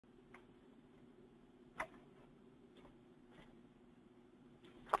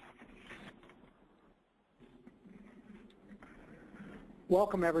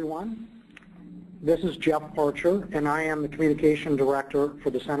Welcome, everyone. This is Jeff Archer, and I am the Communication Director for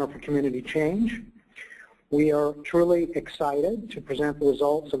the Center for Community Change. We are truly excited to present the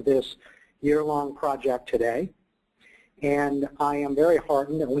results of this year-long project today, and I am very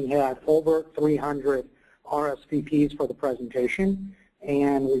heartened that we had over 300 RSVPs for the presentation,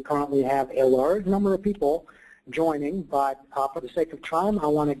 and we currently have a large number of people joining, but for the sake of time, I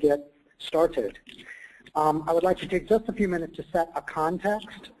want to get started. I would like to take just a few minutes to set a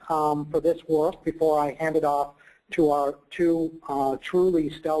context for this work before I hand it off to our two truly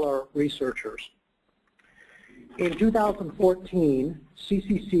stellar researchers. In 2014,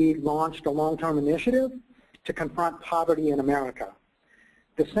 CCC launched a long-term initiative to confront poverty in America.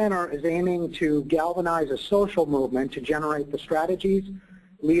 The center is aiming to galvanize a social movement to generate the strategies,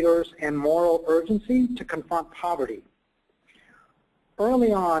 leaders, and moral urgency to confront poverty.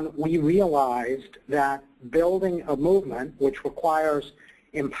 Early on, we realized that building a movement, which requires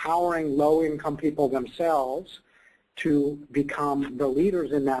empowering low-income people themselves to become the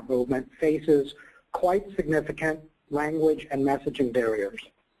leaders in that movement, faces quite significant language and messaging barriers.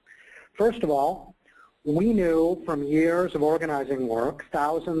 First of all, we knew from years of organizing work,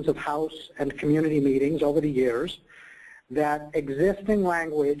 thousands of house and community meetings over the years, that existing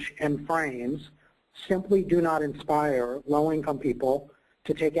language and frames simply do not inspire low-income people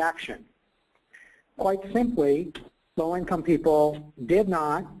to take action. Quite simply, low-income people did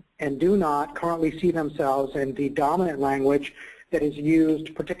not and do not currently see themselves in the dominant language that is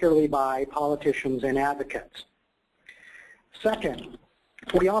used particularly by politicians and advocates. Second,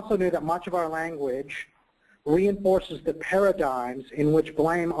 we also knew that much of our language reinforces the paradigms in which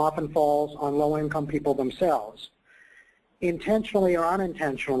blame often falls on low-income people themselves. Intentionally or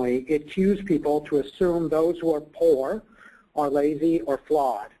unintentionally, it cues people to assume those who are poor are lazy or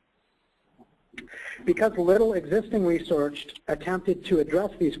flawed. Because little existing research attempted to address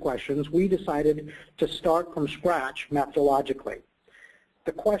these questions, we decided to start from scratch methodologically.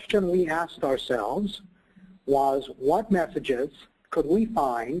 The question we asked ourselves was, what messages could we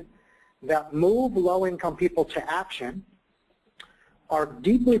find that move low-income people to action, are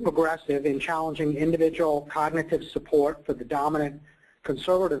deeply progressive in challenging individual cognitive support for the dominant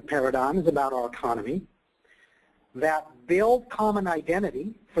conservative paradigms about our economy, that build common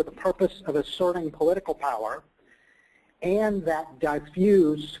identity for the purpose of asserting political power, and that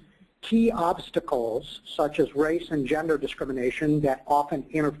diffuse key obstacles such as race and gender discrimination that often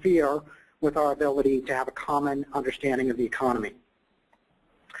interfere with our ability to have a common understanding of the economy.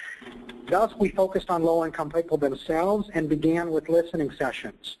 Thus, we focused on low-income people themselves and began with listening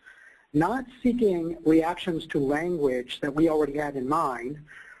sessions, not seeking reactions to language that we already had in mind.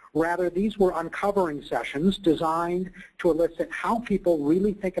 Rather, these were uncovering sessions designed to elicit how people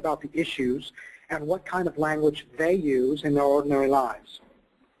really think about the issues and what kind of language they use in their ordinary lives.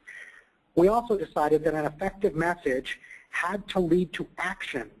 We also decided that an effective message had to lead to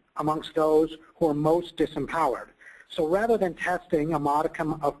action amongst those who are most disempowered. So rather than testing a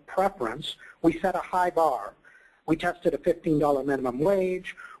modicum of preference, we set a high bar. We tested a $15 minimum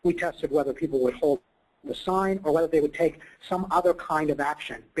wage. We tested whether people would hold the sign or whether they would take some other kind of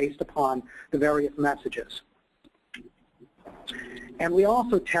action based upon the various messages. And we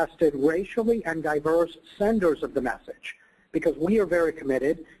also tested racially and diverse senders of the message, because we are very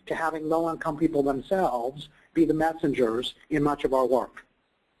committed to having low-income people themselves be the messengers in much of our work.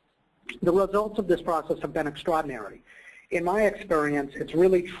 The results of this process have been extraordinary. In my experience, it's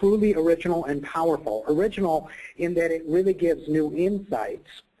really truly original and powerful. Original in that it really gives new insights,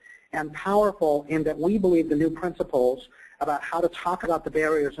 and powerful in that we believe the new principles about how to talk about the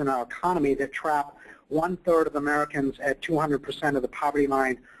barriers in our economy that trap 1/3 of Americans at 200% of the poverty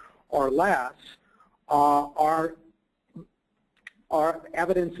line or less are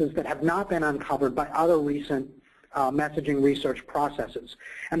evidences that have not been uncovered by other recent messaging research processes.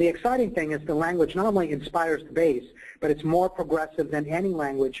 And the exciting thing is the language not only inspires the base, but it's more progressive than any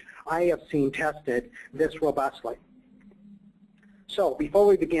language I have seen tested this robustly. So before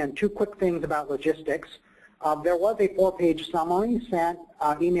we begin, two quick things about logistics. There was a 4-page summary sent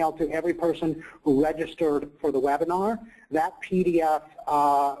emailed to every person who registered for the webinar. That PDF,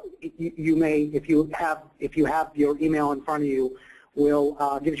 you may, if you have your email in front of you, will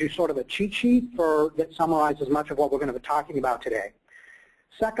gives you sort of a cheat sheet that summarizes much of what we're going to be talking about today.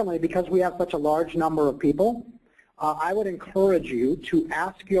 Secondly, because we have such a large number of people, I would encourage you to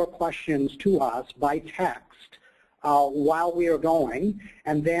ask your questions to us by text while we are going,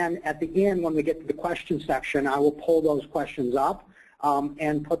 and then at the end when we get to the question section, I will pull those questions up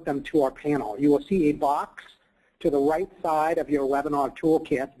and put them to our panel. You will see a box to the right side of your webinar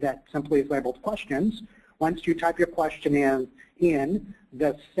toolkit that simply is labeled questions. Once you type your question in,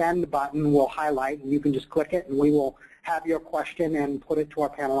 the send button will highlight, and you can just click it, and we will have your question and put it to our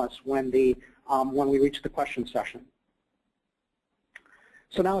panelists when we reach the question session.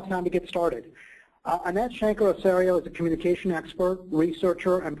 So now it's time to get started. Annette Shanker-Osorio is a communication expert,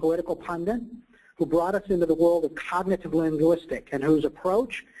 researcher, and political pundit who brought us into the world of cognitive linguistics and whose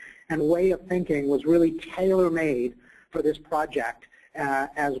approach and way of thinking was really tailor-made for this project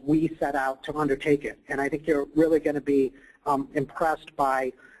as we set out to undertake it. And I think you're really going to be impressed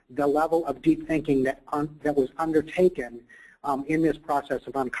by the level of deep thinking that was undertaken in this process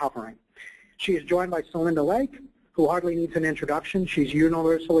of uncovering. She is joined by Celinda Lake, who hardly needs an introduction. She's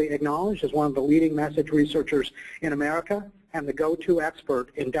universally acknowledged as one of the leading message researchers in America and the go-to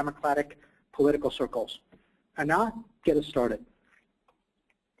expert in democratic political circles. Anat, get us started.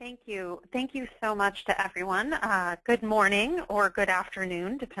 Thank you. Thank you so much to everyone. Good morning or good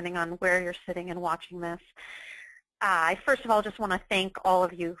afternoon, depending on where you're sitting and watching this. I first of all just want to thank all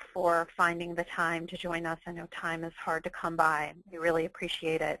of you for finding the time to join us. I know time is hard to come by. We really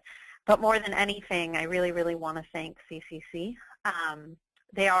appreciate it. But more than anything, I really, really want to thank CCC.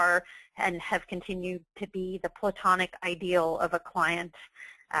 They are and have continued to be the platonic ideal of a client.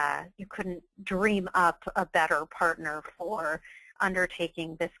 You couldn't dream up a better partner for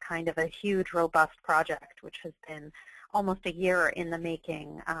undertaking this kind of a huge, robust project, which has been almost a year in the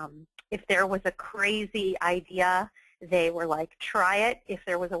making. If there was a crazy idea, they were like, try it. If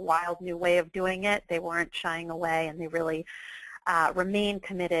there was a wild new way of doing it, they weren't shying away, and they really remain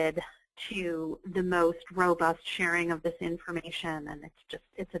committed to the most robust sharing of this information, and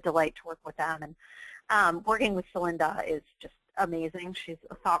it's a delight to work with them. And working with Celinda is just amazing. She's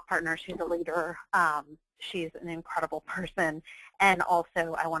a thought partner, she's a leader, she's an incredible person, and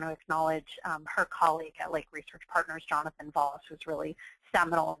also I want to acknowledge her colleague at Lake Research Partners, Jonathan Voss, who's really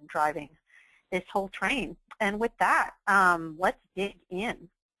seminal in driving this whole train. And with that, let's dig in.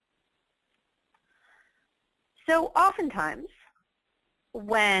 So oftentimes,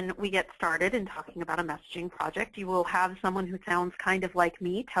 when we get started in talking about a messaging project, you will have someone who sounds kind of like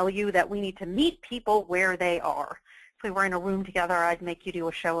me tell you that we need to meet people where they are. If we were in a room together, I'd make you do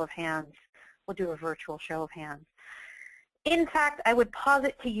a show of hands. We'll do a virtual show of hands. In fact, I would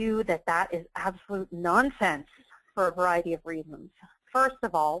posit to you that that is absolute nonsense for a variety of reasons. First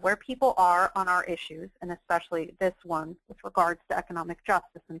of all, where people are on our issues, and especially this one with regards to economic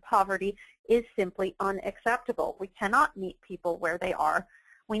justice and poverty, is simply unacceptable. We cannot meet people where they are.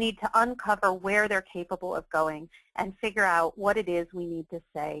 We need to uncover where they're capable of going and figure out what it is we need to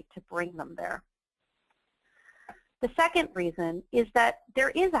say to bring them there. The second reason is that there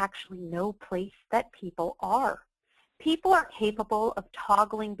is actually no place that people are. People are capable of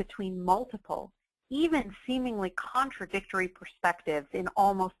toggling between multiple, even seemingly contradictory perspectives in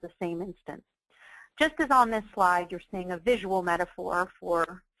almost the same instant. Just as on this slide, you're seeing a visual metaphor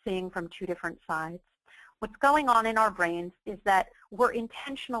for seeing from two different sides. What's going on in our brains is that we're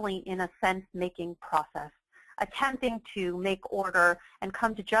intentionally, in a sense, making process, attempting to make order and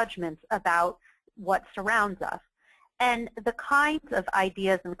come to judgments about what surrounds us. And the kinds of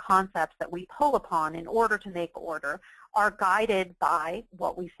ideas and concepts that we pull upon in order to make order are guided by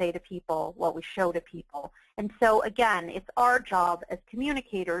what we say to people, what we show to people. And so again, it's our job as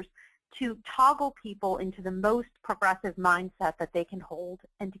communicators to toggle people into the most progressive mindset that they can hold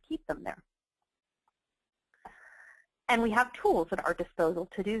and to keep them there. And we have tools at our disposal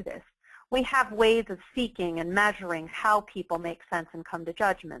to do this. We have ways of seeking and measuring how people make sense and come to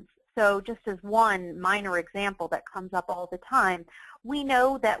judgments. So just as one minor example that comes up all the time, we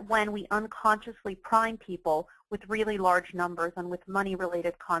know that when we unconsciously prime people with really large numbers and with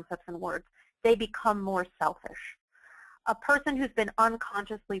money-related concepts and words, they become more selfish. A person who's been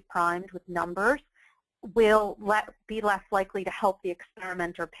unconsciously primed with numbers will be less likely to help the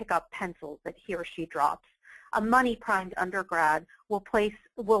experimenter pick up pencils that he or she drops. A money-primed undergrad will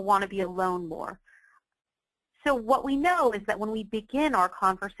want to be alone more. So what we know is that when we begin our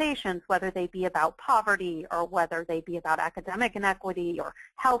conversations, whether they be about poverty or whether they be about academic inequity or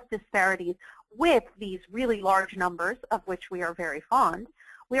health disparities, with these really large numbers, of which we are very fond,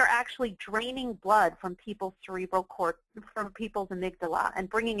 we are actually draining blood from people's from people's amygdala and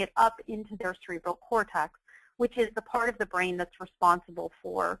bringing it up into their cerebral cortex, which is the part of the brain that's responsible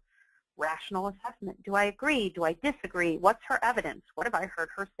for rational assessment. Do I agree? Do I disagree? What's her evidence? What have I heard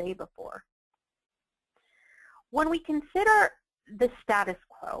her say before? When we consider the status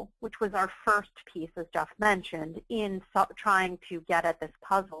quo, which was our first piece, as Jeff mentioned, in trying to get at this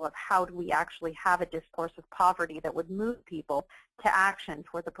puzzle of how do we actually have a discourse of poverty that would move people to action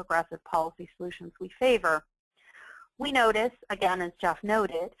toward the progressive policy solutions we favor, we notice, again, as Jeff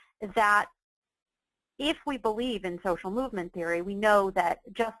noted, that if we believe in social movement theory, we know that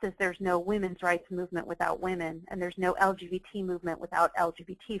just as there's no women's rights movement without women, and there's no LGBT movement without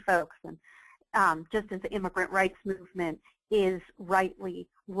LGBT folks, and just as the immigrant rights movement is rightly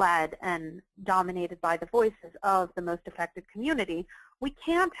led and dominated by the voices of the most affected community, we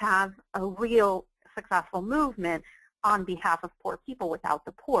can't have a real successful movement on behalf of poor people without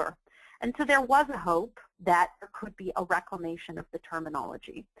the poor. And so there was a hope that there could be a reclamation of the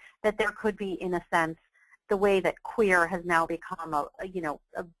terminology, that there could be, in a sense, the way that queer has now become a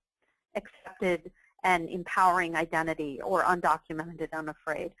accepted and empowering identity, or undocumented,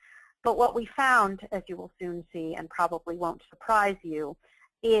 unafraid. But what we found, as you will soon see and probably won't surprise you,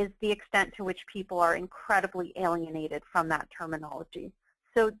 is the extent to which people are incredibly alienated from that terminology.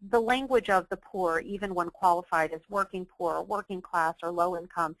 So the language of the poor, even when qualified as working poor, working class, or low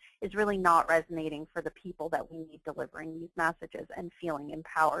income, is really not resonating for the people that we need delivering these messages and feeling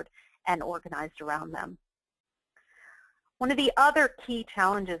empowered and organized around them. One of the other key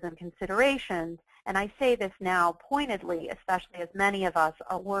challenges and considerations, and I say this now pointedly, especially as many of us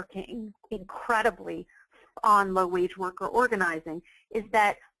are working incredibly on low-wage worker organizing, is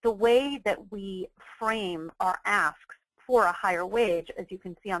that the way that we frame our asks for a higher wage, as you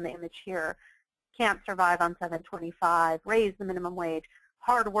can see on the image here, can't survive on $7.25, raise the minimum wage,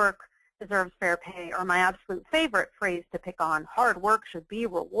 hard work deserves fair pay, or my absolute favorite phrase to pick on, hard work should be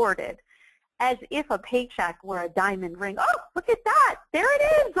rewarded, as if a paycheck were a diamond ring. Oh, look at that, there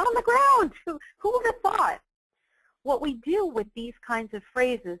it is on the ground. Who would have thought? What we do with these kinds of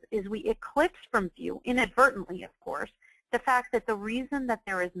phrases is we eclipse from view, inadvertently of course, the fact that the reason that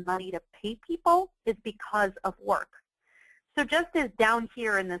there is money to pay people is because of work. So just as down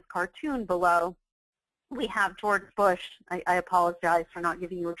here in this cartoon below, we have George Bush. I apologize for not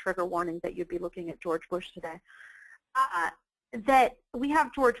giving you a trigger warning that you'd be looking at George Bush today. That we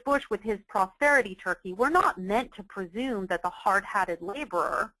have George Bush with his prosperity turkey. We're not meant to presume that the hard-hatted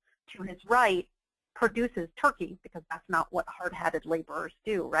laborer to his right produces turkey, because that's not what hard-hatted laborers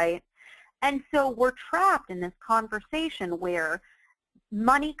do, right? And so we're trapped in this conversation where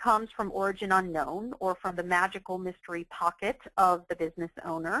money comes from origin unknown, or from the magical mystery pocket of the business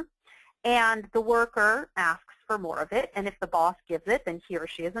owner, and the worker asks for more of it, and if the boss gives it, then he or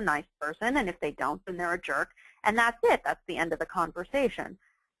she is a nice person, and if they don't, then they're a jerk, and that's it. That's the end of the conversation,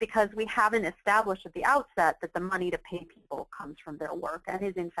 because we haven't established at the outset that the money to pay people comes from their work and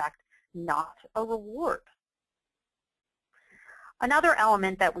is, in fact, not a reward. Another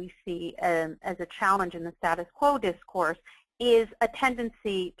element that we see as a challenge in the status quo discourse is a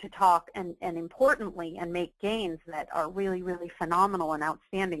tendency to talk and importantly, and make gains that are really, really phenomenal and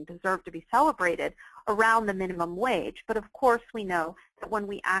outstanding, deserve to be celebrated, around the minimum wage. But of course we know that when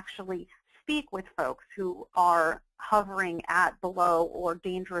we actually speak with folks who are hovering at, below, or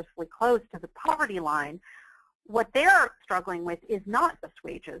dangerously close to the poverty line, what they're struggling with is not just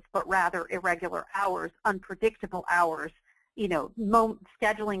wages, but rather irregular hours, unpredictable hours,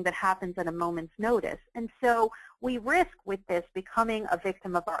 scheduling that happens at a moment's notice. And so we risk with this becoming a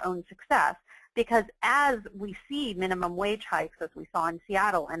victim of our own success, because as we see minimum wage hikes, as we saw in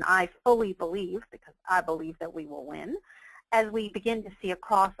Seattle, and I fully believe, because I believe that we will win, as we begin to see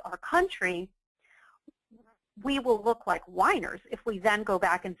across our country, we will look like whiners if we then go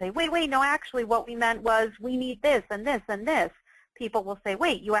back and say, wait, no, actually what we meant was we need this and this and this. People will say,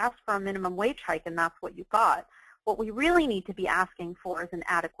 wait, you asked for a minimum wage hike and that's what you got. What we really need to be asking for is an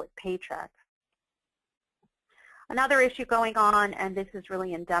adequate paycheck. Another issue going on, and this is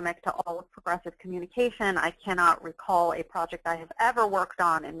really endemic to all of progressive communication, I cannot recall a project I have ever worked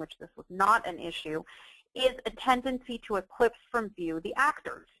on in which this was not an issue, is a tendency to eclipse from view the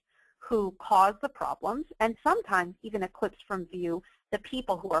actors who cause the problems, and sometimes even eclipse from view the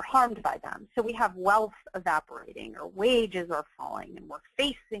people who are harmed by them. So we have wealth evaporating, or wages are falling, and we're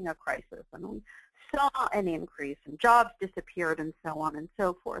facing a crisis, and we saw an increase, and jobs disappeared, and so on and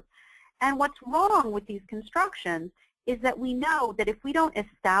so forth. And what's wrong with these constructions is that we know that if we don't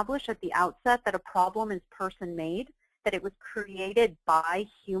establish at the outset that a problem is person-made, that it was created by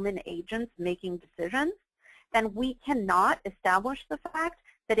human agents making decisions, then we cannot establish the fact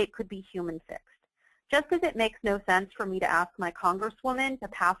that it could be human-fixed. Just as it makes no sense for me to ask my congresswoman to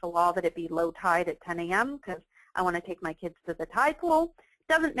pass a law that it be low tide at 10 a.m. because I want to take my kids to the tide pool,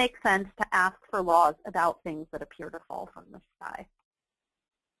 it doesn't make sense to ask for laws about things that appear to fall from the sky.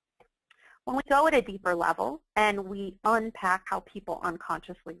 When we go at a deeper level and we unpack how people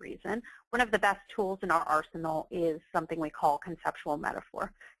unconsciously reason, one of the best tools in our arsenal is something we call conceptual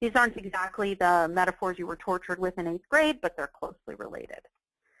metaphor. These aren't exactly the metaphors you were tortured with in 8th grade, but they're closely related.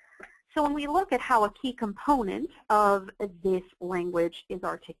 So when we look at how a key component of this language is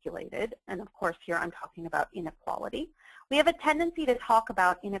articulated, and of course here I'm talking about inequality, we have a tendency to talk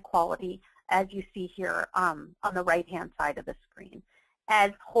about inequality, as you see here on the right-hand side of the screen,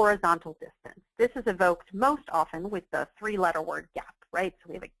 as horizontal distance. This is evoked most often with the three-letter word gap, right? So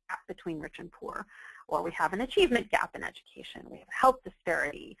we have a gap between rich and poor, or we have an achievement gap in education. We have health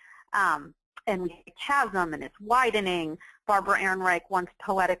disparity, and we have a chasm, and it's widening. Barbara Ehrenreich once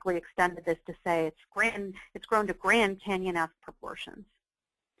poetically extended this to say it's grown to Grand Canyon-esque proportions.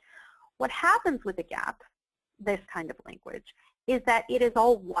 What happens with a gap, this kind of language, is that it is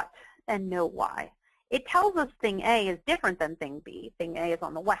all what and no why. It tells us thing A is different than thing B. Thing A is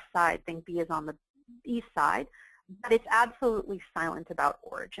on the west side, thing B is on the east side, but it's absolutely silent about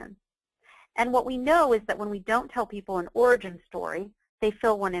origin. And what we know is that when we don't tell people an origin story, they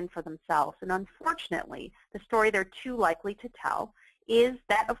fill one in for themselves. And unfortunately, the story they're too likely to tell is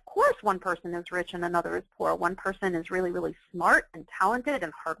that, of course, one person is rich and another is poor. One person is really, really smart and talented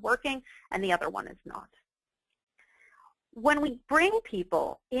and hardworking, and the other one is not. When we bring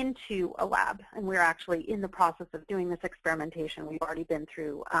people into a lab, and we're actually in the process of doing this experimentation, we've already been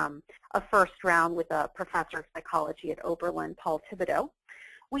through a first round with a professor of psychology at Oberlin, Paul Thibodeau,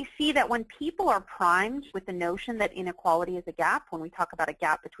 we see that when people are primed with the notion that inequality is a gap, when we talk about a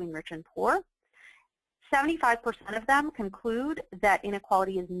gap between rich and poor, 75% of them conclude that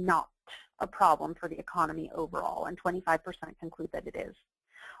inequality is not a problem for the economy overall, and 25% conclude that it is.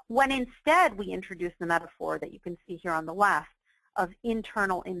 When instead we introduce the metaphor that you can see here on the left of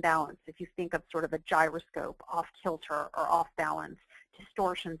internal imbalance, if you think of sort of a gyroscope, off kilter or off balance,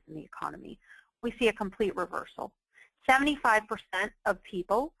 distortions in the economy, we see a complete reversal. 75% of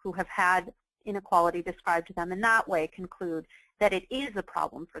people who have had inequality described to them in that way conclude that it is a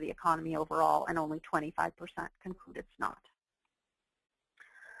problem for the economy overall, and only 25% conclude it's not.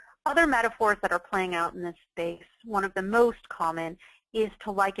 Other metaphors that are playing out in this space, one of the most common is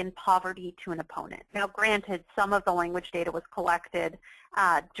to liken poverty to an opponent. Now, granted, some of the language data was collected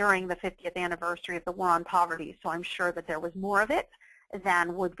during the 50th anniversary of the War on Poverty, so I'm sure that there was more of it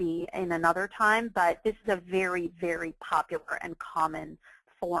than would be in another time, but this is a very, very popular and common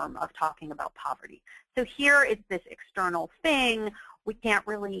form of talking about poverty. So here is this external thing. We can't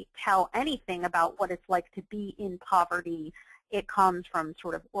really tell anything about what it's like to be in poverty. It comes from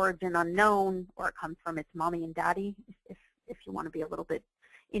sort of origin unknown, or it comes from its mommy and daddy, if you want to be a little bit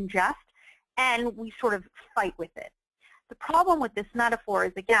in jest, and we sort of fight with it. The problem with this metaphor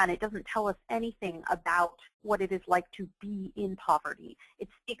is, again, it doesn't tell us anything about what it is like to be in poverty. It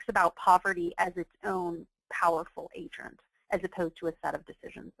speaks about poverty as its own powerful agent, as opposed to a set of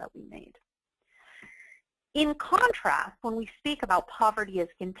decisions that we made. In contrast, when we speak about poverty as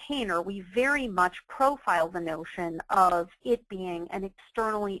container, we very much profile the notion of it being an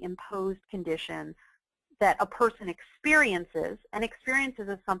externally imposed condition that a person experiences, and experiences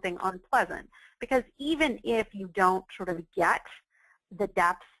as something unpleasant. Because even if you don't sort of get the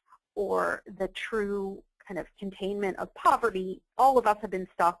depth or the true kind of containment of poverty, all of us have been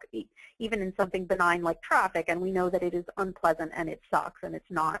stuck even in something benign like traffic, and we know that it is unpleasant and it sucks and it's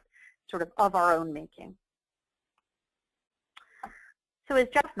not sort of our own making. So as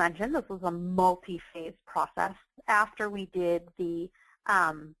Jeff mentioned, this was a multi-phase process. After we did the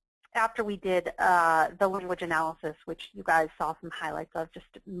language analysis, which you guys saw some highlights of just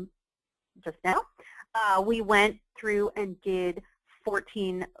now, we went through and did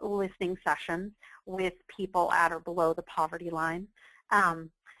 14 listening sessions with people at or below the poverty line.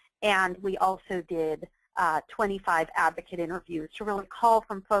 And we also did 25 advocate interviews to really call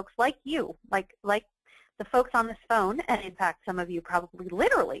from folks like you, like the folks on this phone, and in fact some of you probably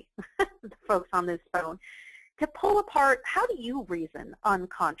literally the folks on this phone, to pull apart, how do you reason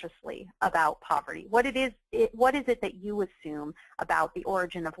unconsciously about poverty? What is it that you assume about the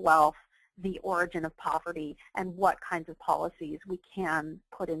origin of wealth, the origin of poverty, and what kinds of policies we can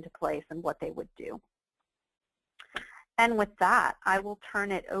put into place and what they would do? And with that, I will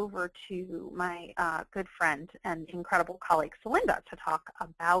turn it over to my good friend and incredible colleague, Celinda, to talk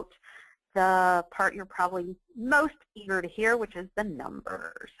about the part you're probably most eager to hear, which is the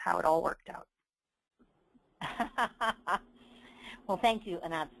numbers, how it all worked out. Well, thank you,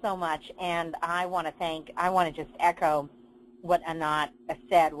 Anat, so much. And I want to just echo what Anat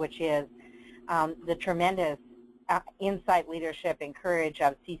said, which is the tremendous insight, leadership, and courage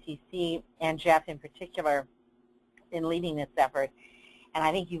of CCC and Jeff in particular in leading this effort. And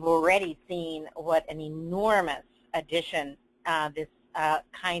I think you've already seen what an enormous addition this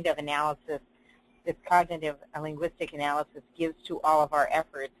kind of analysis, this cognitive linguistic analysis gives to all of our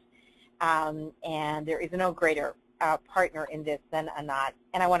efforts. And there is no greater partner in this than Anat.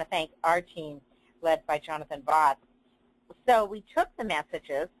 And I want to thank our team led by Jonathan Bott. So we took the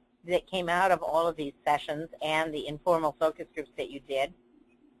messages that came out of all of these sessions and the informal focus groups that you did,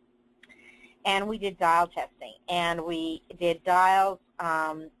 and we did dial testing. And we did dials,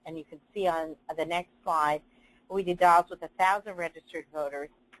 and you can see on the next slide, we did dials with 1,000 registered voters.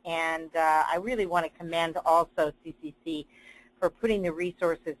 And I really want to commend also CCC for putting the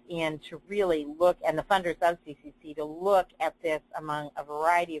resources in to really look, and the funders of CCC, to look at this among a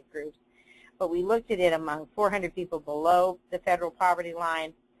variety of groups. But we looked at it among 400 people below the federal poverty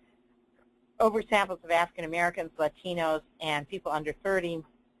line, over samples of African Americans, Latinos, and people under 30,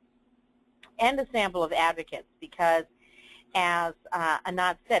 and a sample of advocates, because as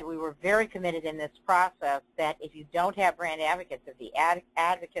Anat said, we were very committed in this process that if you don't have brand advocates, if the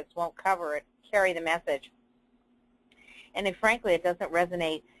advocates won't cover it, carry the message, and if frankly it doesn't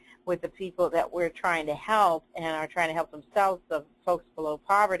resonate with the people that we're trying to help and are trying to help themselves, the folks below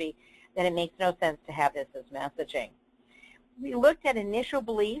poverty, then it makes no sense to have this as messaging. We looked at initial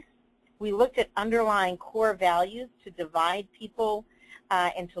beliefs. We looked at underlying core values to divide people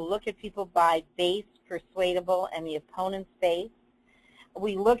and to look at people by base, persuadable, and the opponent's base.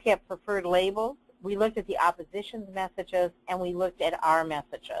 We looked at preferred labels. We looked at the opposition's messages, and we looked at our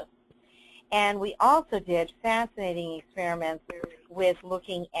messages. And we also did fascinating experiments with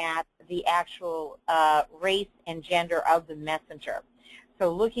looking at the actual race and gender of the messenger.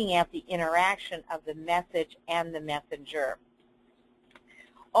 So looking at the interaction of the message and the messenger.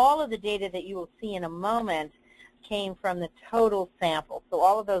 All of the data that you will see in a moment came from the total sample. So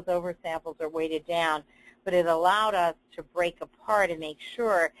all of those oversamples are weighted down, but it allowed us to break apart and make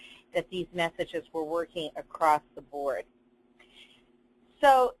sure that these messages were working across the board.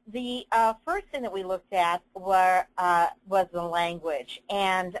 So the first thing that we looked at was the language,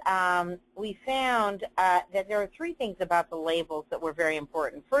 and we found that there are three things about the labels that were very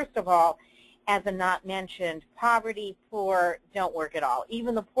important. First of all, as Anat mentioned, poverty, poor, don't work at all.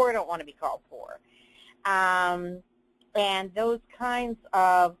 Even the poor don't want to be called poor. And those kinds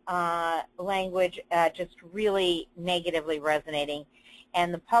of language just really negatively resonating,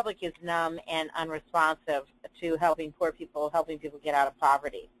 and the public is numb and unresponsive to helping poor people, helping people get out of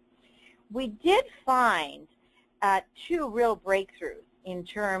poverty. We did find two real breakthroughs in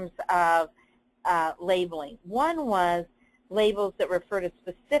terms of labeling. One was labels that refer to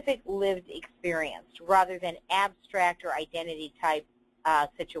specific lived experience rather than abstract or identity type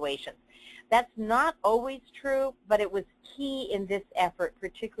situations. That's not always true, but it was key in this effort,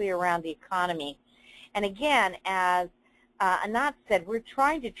 particularly around the economy. And again, as Anat said, we're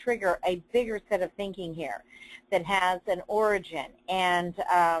trying to trigger a bigger set of thinking here that has an origin and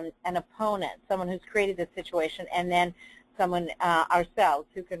an opponent, someone who's created this situation, and then someone ourselves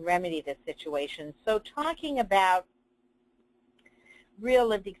who can remedy this situation. So talking about real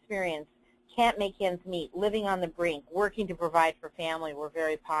lived experience, can't make ends meet, living on the brink, working to provide for family, were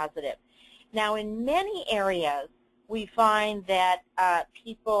very positive. Now, in many areas, we find that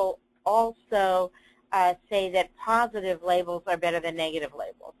people also say that positive labels are better than negative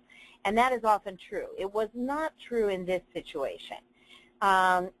labels. And that is often true. It was not true in this situation.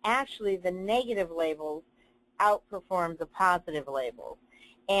 Actually, the negative labels outperformed the positive labels.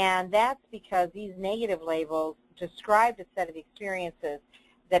 And that's because these negative labels described a set of experiences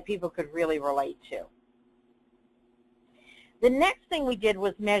that people could really relate to. The next thing we did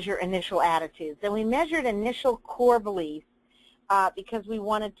was measure initial attitudes. And we measured initial core beliefs because we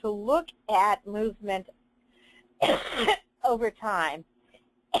wanted to look at movement over time.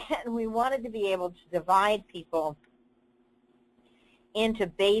 And we wanted to be able to divide people into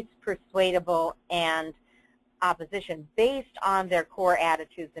base, persuadable, and opposition based on their core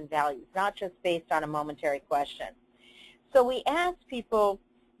attitudes and values, not just based on a momentary question. So we asked people,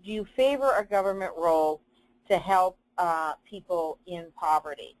 do you favor a government role to help people in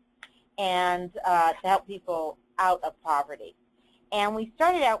poverty and to help people out of poverty? And we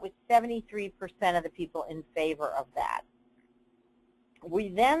started out with 73% of the people in favor of that. We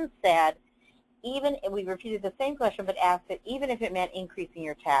then said, we repeated the same question, but asked it even if it meant increasing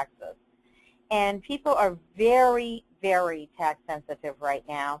your taxes. And people are very, very tax sensitive right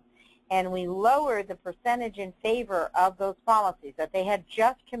now. And we lowered the percentage in favor of those policies that they had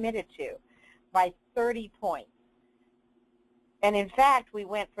just committed to by 30 points. And in fact, we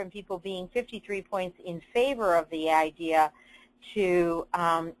went from people being 53 points in favor of the idea to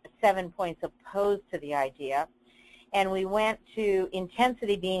 7 points opposed to the idea. And we went to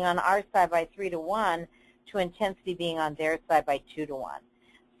intensity being on our side by 3 to 1 to intensity being on their side by 2 to 1.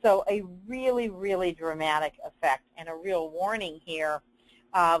 So a really, really dramatic effect, and a real warning here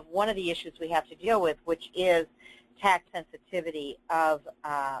of one of the issues we have to deal with, which is tax sensitivity of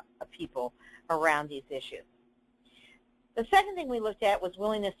people around these issues. The second thing we looked at was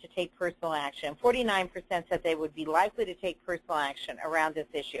willingness to take personal action. 49% said they would be likely to take personal action around this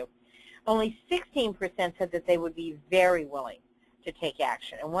issue. Only 16% said that they would be very willing to take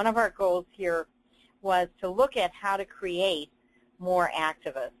action. And one of our goals here was to look at how to create more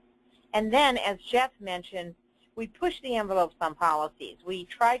activists. And then, as Jeff mentioned, we pushed the envelopes on policies. We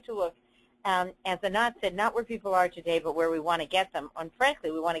tried to look, as Anat said, not where people are today, but where we want to get them. And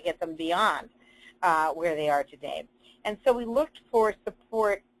frankly, we want to get them beyond where they are today. And so we looked for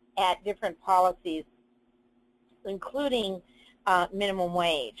support at different policies, including minimum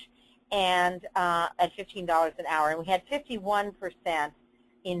wage, and at $15 an hour. And we had 51%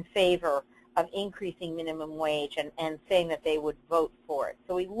 in favor of increasing minimum wage and saying that they would vote for it.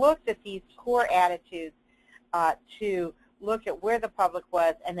 So we looked at these core attitudes to look at where the public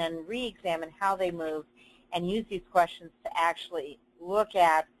was and then re-examine how they moved and use these questions to actually look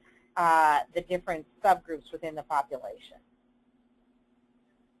at the different subgroups within the population.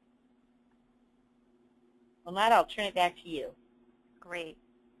 Well, Matt, I'll turn it back to you. Great.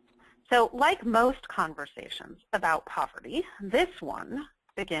 So like most conversations about poverty, this one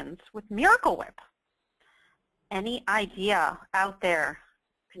begins with Miracle Whip. Any idea out there,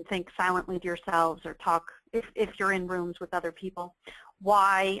 you can think silently to yourselves or talk, if you're in rooms with other people,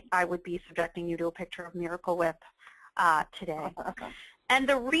 why I would be subjecting you to a picture of Miracle Whip today. And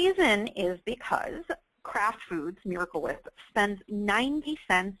the reason is because Kraft Foods, Miracle Whip, spends 90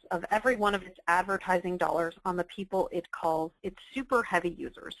 cents of every one of its advertising dollars on the people it calls its super heavy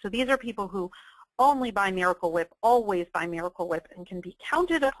users. So these are people who only buy Miracle Whip, always buy Miracle Whip, and can be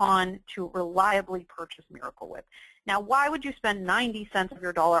counted upon to reliably purchase Miracle Whip. Now, why would you spend 90 cents of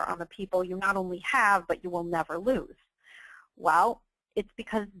your dollar on the people you not only have, but you will never lose? Well, it's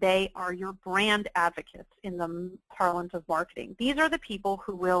because they are your brand advocates in the parlance of marketing. These are the people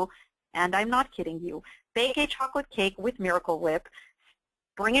who will, and I'm not kidding you, bake a chocolate cake with Miracle Whip,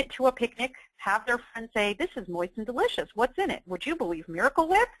 bring it to a picnic, have their friends say, this is moist and delicious. What's in it? Would you believe Miracle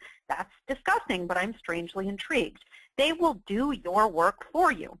Whip? That's disgusting, but I'm strangely intrigued. They will do your work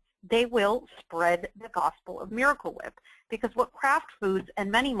for you. They will spread the gospel of Miracle Whip, because what Kraft Foods and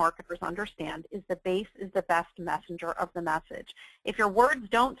many marketers understand is the base is the best messenger of the message. If your words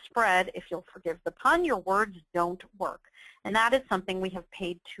don't spread, if you'll forgive the pun, your words don't work. And that is something we have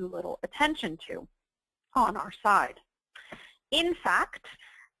paid too little attention to on our side. In fact,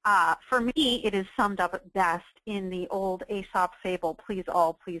 for me, it is summed up best in the old Aesop fable, Please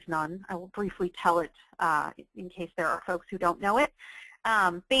All, Please None. I will briefly tell it in case there are folks who don't know it.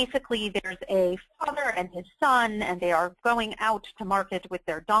 Basically, there's a father and his son, and they are going out to market with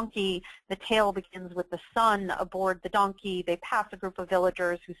their donkey. The tale begins with the son aboard the donkey. They pass a group of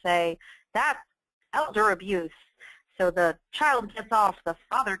villagers who say, that's elder abuse. So the child gets off, the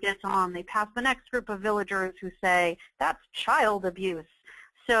father gets on. They pass the next group of villagers who say, that's child abuse.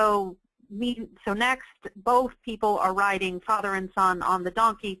 So next, both people are riding, father and son, on the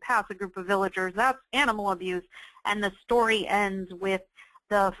donkey, pass a group of villagers. That's animal abuse. And the story ends with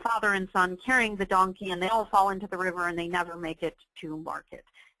the father and son carrying the donkey, and they all fall into the river, and they never make it to market.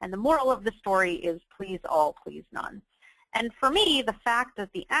 And the moral of the story is please all, please none. And for me, the fact that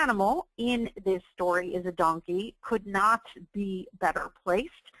the animal in this story is a donkey could not be better placed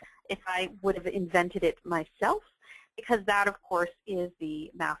if I would have invented it myself, because that, of course, is the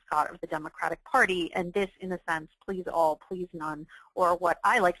mascot of the Democratic Party, and this, in a sense, please all, please none, or what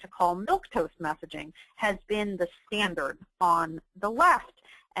I like to call milquetoast messaging, has been the standard on the left,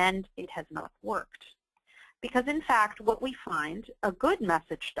 and it has not worked. Because, in fact, what we find a good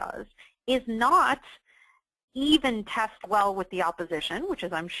message does is not even test well with the opposition, which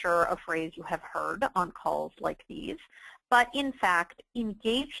is, I'm sure, a phrase you have heard on calls like these, but, in fact,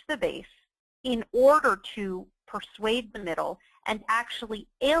 engage the base in order to persuade the middle and actually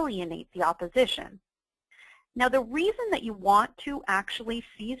alienate the opposition. Now, the reason that you want to actually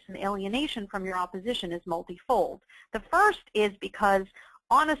see some alienation from your opposition is multifold. The first is because,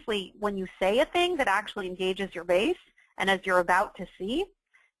 honestly, when you say a thing that actually engages your base, and as you're about to see,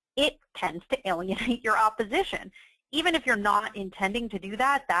 it tends to alienate your opposition. Even if you're not intending to do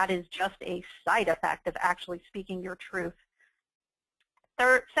that, that is just a side effect of actually speaking your truth.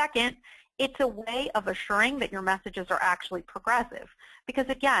 Second, it's a way of assuring that your messages are actually progressive. Because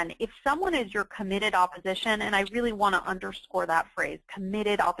again, if someone is your committed opposition, and I really want to underscore that phrase,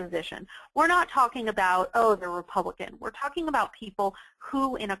 committed opposition, we're not talking about, oh, they're Republican. We're talking about people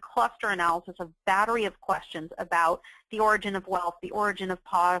who, in a cluster analysis, a battery of questions about the origin of wealth, the origin of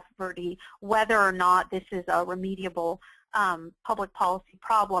poverty, whether or not this is a remediable public policy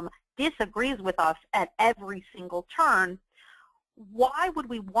problem, disagrees with us at every single turn, why would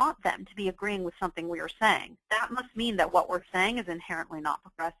we want them to be agreeing with something we are saying? That must mean that what we're saying is inherently not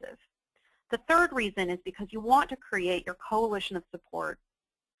progressive. The third reason is because you want to create your coalition of support,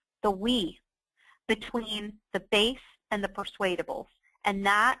 the we, between the base and the persuadables. And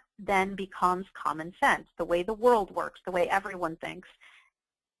that then becomes common sense, the way the world works, the way everyone thinks,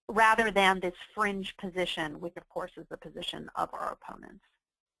 rather than this fringe position, which of course is the position of our opponents.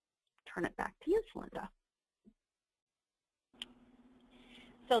 Turn it back to you, Celinda.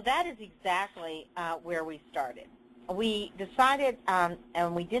 So that is exactly where we started. We decided,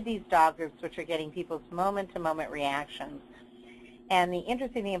 and we did these dog groups, which are getting people's moment-to-moment reactions. And the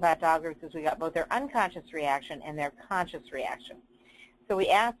interesting thing about dog groups is we got both their unconscious reaction and their conscious reaction. So we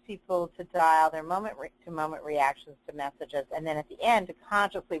asked people to dial their moment-to-moment reactions to messages, and then at the end to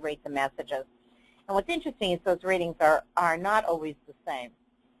consciously rate the messages. And what's interesting is those ratings are not always the same.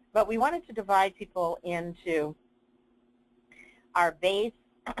 But we wanted to divide people into our base,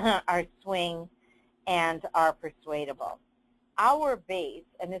 our swing, and our persuadable. Our base,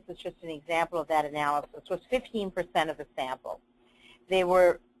 and this is just an example of that analysis, was 15% of the sample.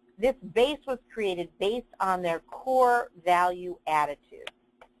 This base was created based on their core value attitude.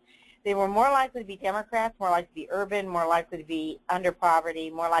 They were more likely to be Democrats, more likely to be urban, more likely to be under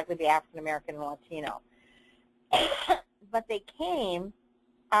poverty, more likely to be African American and Latino. But they came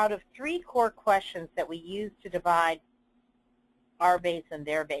out of 3 core questions that we used to divide our base and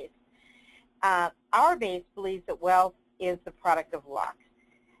their base. Our base believes that wealth is the product of luck.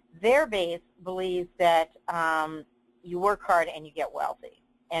 Their base believes that you work hard and you get wealthy.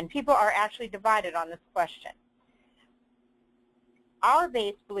 And people are actually divided on this question. Our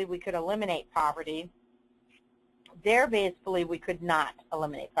base believe we could eliminate poverty. Their base believe we could not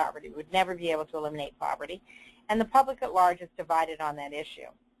eliminate poverty. We would never be able to eliminate poverty. And the public at large is divided on that issue.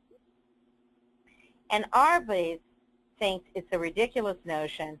 And our base thinks it's a ridiculous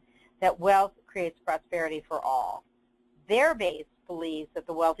notion that wealth creates prosperity for all. Their base believes that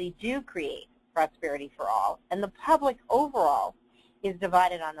the wealthy do create prosperity for all, and the public overall is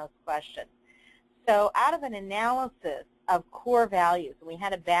divided on those questions. So out of an analysis of core values, and we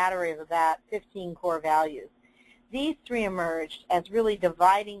had a battery of about 15 core values, these 3 emerged as really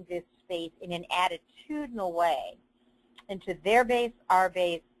dividing this space in an attitudinal way into their base, our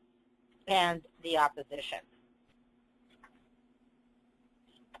base, and the opposition.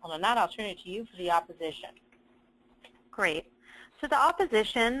 Well, Anat, I'll turn it to you for the opposition. Great. So the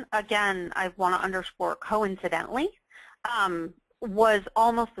opposition, again, I want to underscore coincidentally, was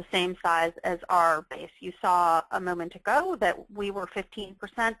almost the same size as our base. You saw a moment ago that we were 15%,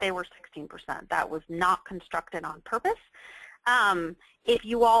 they were 16%. That was not constructed on purpose. If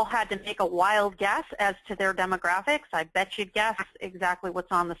you all had to make a wild guess as to their demographics, I bet you'd guess exactly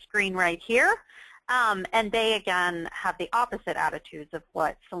what's on the screen right here. And they, again, have the opposite attitudes of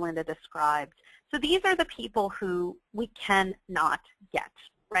what Celinda described. So these are the people who we cannot get,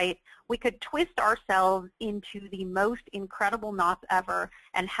 right? We could twist ourselves into the most incredible knots ever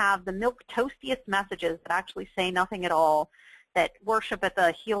and have the milk toastiest messages that actually say nothing at all, that worship at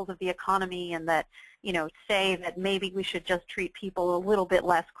the heels of the economy, and that, you know, say that maybe we should just treat people a little bit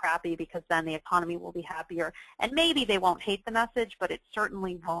less crappy because then the economy will be happier. And maybe they won't hate the message, but it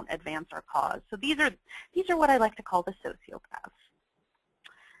certainly won't advance our cause. So these are what I like to call the sociopaths.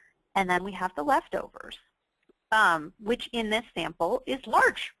 And then we have the leftovers, which in this sample is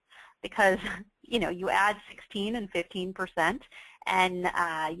large because, you know, you add 16 and 15%, and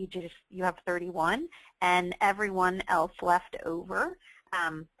you have 31, and everyone else left over.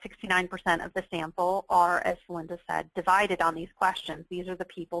 69% of the sample are, as Celinda said, divided on these questions. These are the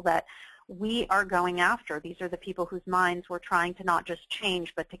people that we are going after. These are the people whose minds we're trying to not just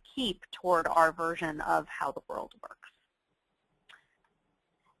change, but to keep toward our version of how the world works.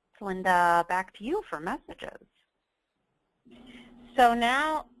 Celinda, back to you for messages. So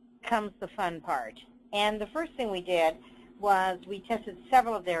now comes the fun part. And the first thing we did was we tested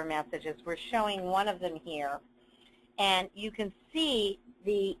several of their messages. We're showing one of them here. And you can see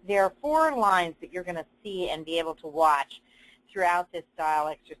there are 4 lines that you're going to see and be able to watch throughout this style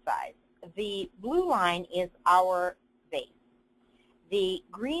exercise. The blue line is our base. The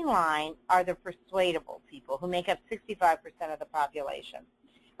green line are the persuadable people who make up 65% of the population.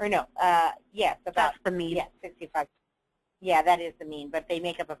 Or no, yes, about, that's the mean. Yes, 65. Yeah, that is the mean, but they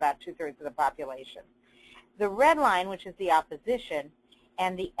make up about 2/3 of the population. The red line, which is the opposition,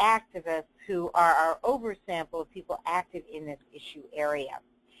 and the activists, who are our oversample of people active in this issue area.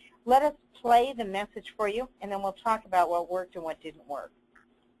 Let us play the message for you, and then we'll talk about what worked and what didn't work.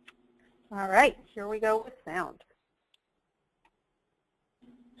 All right, here we go with sound.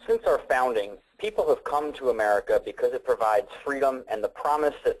 Since our founding, people have come to America because it provides freedom and the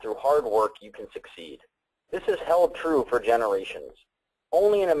promise that through hard work you can succeed. This has held true for generations.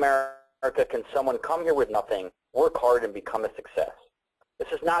 Only in America can someone come here with nothing, work hard, and become a success.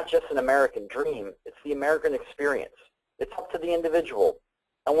 This is not just an American dream, it's the American experience. It's up to the individual.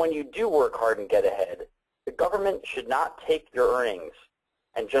 And when you do work hard and get ahead, the government should not take your earnings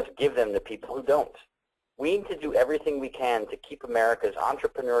and just give them to people who don't. We need to do everything we can to keep America's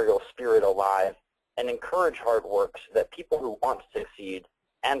entrepreneurial spirit alive and encourage hard work so that people who want to succeed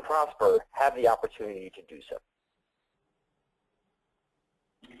and prosper have the opportunity to do so.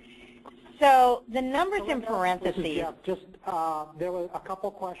 So the numbers in This parentheses. is Jeff. Just, there were a couple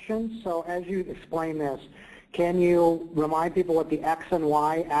questions. So as you explain this, can you remind people what the X and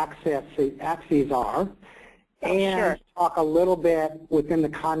Y axes are? And Sure. talk a little bit within the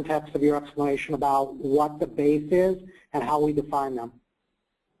context of your explanation about what the base is and how we define them.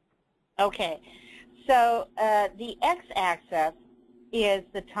 Okay. So the X-axis is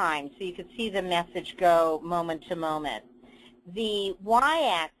the time, so you can see the message go moment to moment. The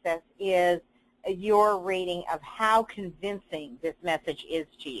Y-axis is your rating of how convincing this message is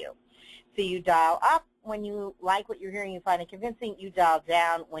to you. So you dial up when you like what you're hearing, you find it convincing. You dial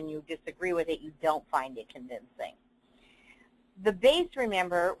down when you disagree with it, you don't find it convincing. The base,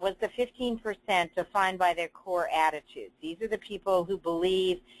 remember, was the 15% defined by their core attitudes. These are the people who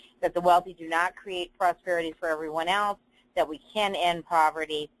believe that the wealthy do not create prosperity for everyone else, that we can end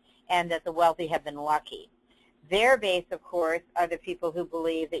poverty, and that the wealthy have been lucky. Their base, of course, are the people who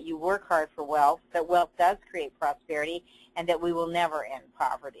believe that you work hard for wealth, that wealth does create prosperity, and that we will never end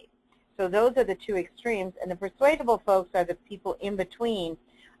poverty. So those are the two extremes, and the persuadable folks are the people in between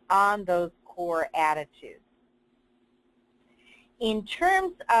on those core attitudes. In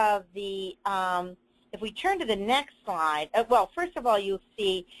terms of the, if we turn to the next slide, well, first of all, you'll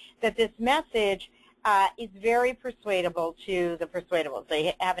see that this message is very persuadable to the persuadables.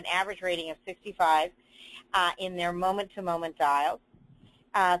 They have an average rating of 65 in their moment-to-moment dials.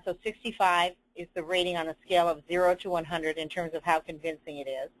 So 65 is the rating on a scale of 0 to 100 in terms of how convincing it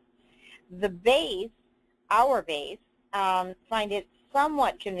is. The base, our base, find it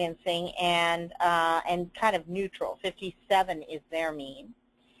somewhat convincing and kind of neutral. 57 is their mean.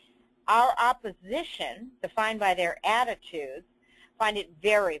 Our opposition, defined by their attitudes, find it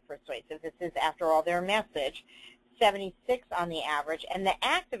very persuasive. This is, after all, their message. 76 on the average. And the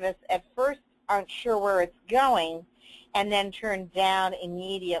activists at first aren't sure where it's going and then turn down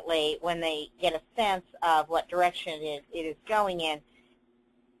immediately when they get a sense of what direction it is going in,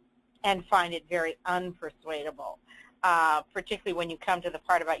 and find it very unpersuadable, particularly when you come to the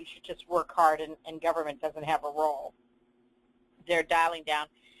part about you should just work hard and government doesn't have a role. They're dialing down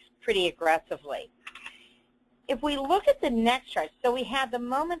pretty aggressively. If we look at the next chart, so we had the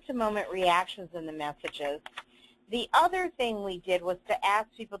moment-to-moment reactions in the messages. The other thing we did was to ask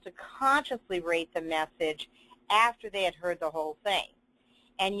people to consciously rate the message after they had heard the whole thing.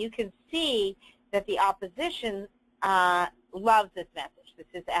 And you can see that the opposition loves this message.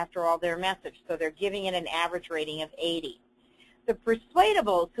 This is, after all, their message, so they're giving it an average rating of 80. The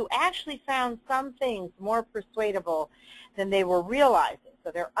persuadables, who actually found some things more persuadable than they were realizing, so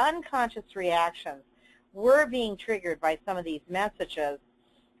their unconscious reactions were being triggered by some of these messages,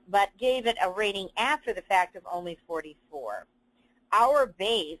 but gave it a rating after the fact of only 44. Our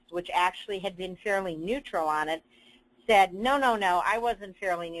base, which actually had been fairly neutral on it, said, no, no, no, I wasn't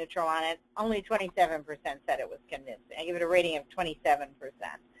fairly neutral on it. Only 27% said it was convincing. I give it a rating of 27%.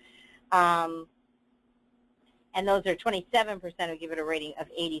 And those are 27% who give it a rating of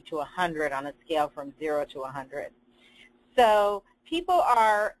 80 to 100 on a scale from 0 to 100. So people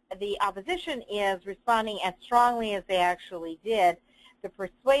are, the opposition is responding as strongly as they actually did. The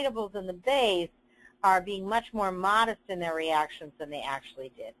persuadables in the base are being much more modest in their reactions than they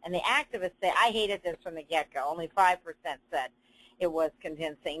actually did. And the activists say, I hated this from the get-go. Only 5% said it was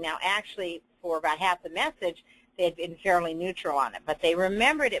convincing. Now, actually, for about half the message, they had been fairly neutral on it, but they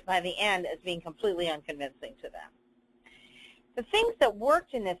remembered it by the end as being completely unconvincing to them. The things that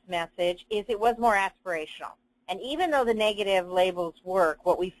worked in this message is it was more aspirational. And even though the negative labels work,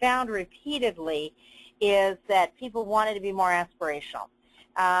 what we found repeatedly is that people wanted to be more aspirational.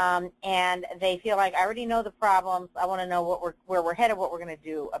 And they feel like, I already know the problems, I want to know where we're headed, what we're going to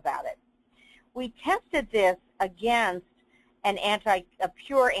do about it. We tested this against a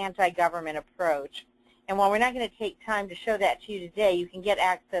pure anti-government approach. And while we're not going to take time to show that to you today, you can get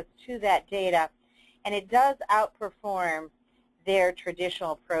access to that data. And it does outperform their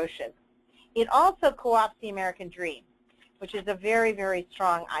traditional approaches. It also co-opts the American dream, which is a very, very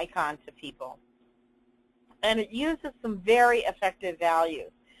strong icon to people. And it uses some very effective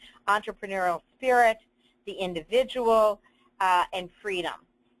values. entrepreneurial spirit, the individual, and freedom.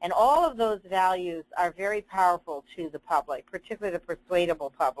 And all of those values are very powerful to the public, particularly the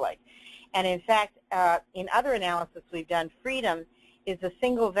persuadable public. And in fact, in other analysis we've done, freedom is a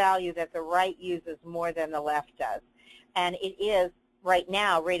single value that the right uses more than the left does. And it is, right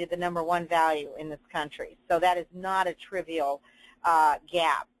now, rated the #1 value in this country. So that is not a trivial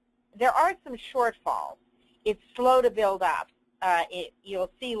gap. There are some shortfalls. It's slow to build up.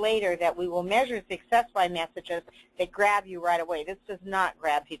 You'll see later that we will measure success by messages that grab you right away. This does not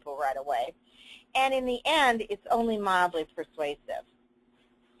grab people right away. And in the end, it's only mildly persuasive.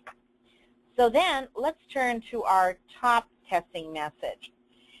 So then, let's turn to our top testing message.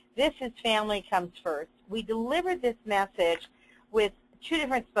 This is family comes first. We delivered this message with 2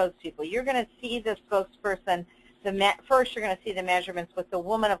 different spokespeople. You're going to see the spokesperson. First, you're going to see the measurements with the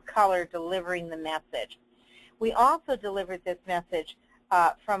woman of color delivering the message. We also delivered this message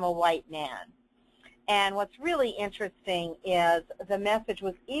from a white man. And what's really interesting is the message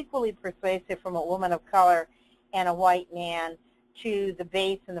was equally persuasive from a woman of color and a white man to the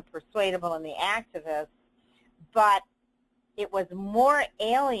base and the persuadable and the activists, but it was more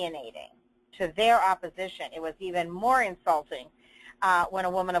alienating to their opposition. It was even more insulting when a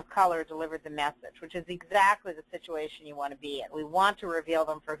woman of color delivered the message, which is exactly the situation you want to be in. We want to reveal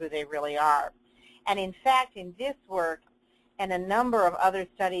them for who they really are. And in fact, in this work and a number of other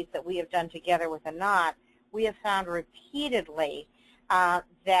studies that we have done together with Anat, we have found repeatedly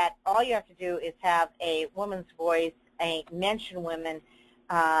that all you have to do is have a woman's voice, mention women,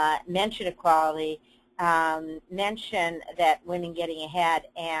 mention equality, mention that women getting ahead,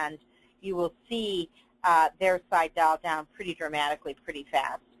 and you will see their side dial down pretty dramatically, pretty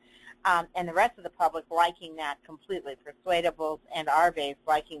fast. And the rest of the public liking that completely, persuadables and our base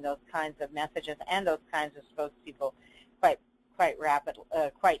liking those kinds of messages and those kinds of spokespeople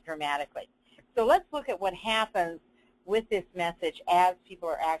quite dramatically. So let's look at what happens with this message as people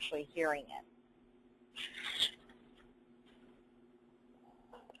are actually hearing it.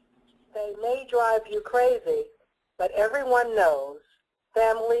 They may drive you crazy, but everyone knows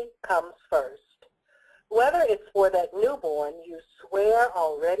family comes first. Whether it's for that newborn you swear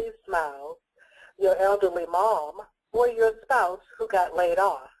already smiles, your elderly mom, or your spouse who got laid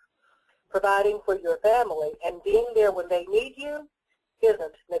off, providing for your family and being there when they need you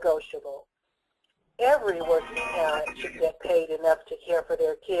isn't negotiable. Every working parent should get paid enough to care for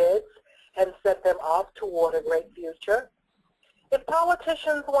their kids and set them off toward a great future. If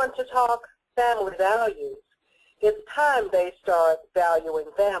politicians want to talk family values, it's time they start valuing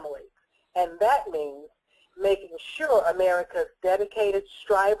family, and that means making sure America's dedicated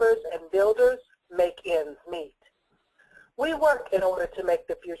strivers and builders make ends meet. We work in order to make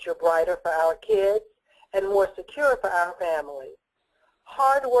the future brighter for our kids and more secure for our families.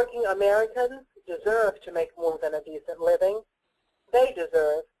 Hard-working Americans deserve to make more than a decent living. They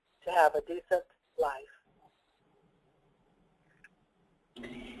deserve to have a decent life.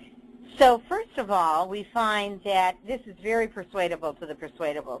 So first of all, we find that this is very persuadable to the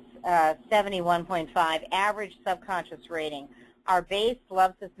persuadables, 71.5 average subconscious rating. Our base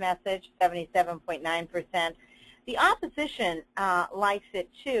loves this message, 77.9%. The opposition likes it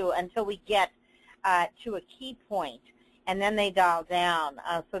too until we get to a key point, and then they dial down.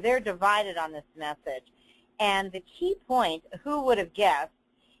 So they're divided on this message. And the key point, who would have guessed,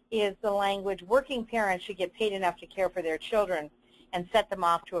 is the language, working parents should get paid enough to care for their children and set them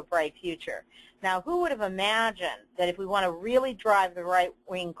off to a bright future. Now, who would have imagined that if we want to really drive the right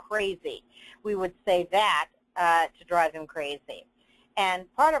wing crazy, we would say that to drive them crazy? And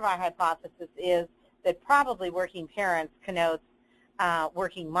part of our hypothesis is that probably working parents connotes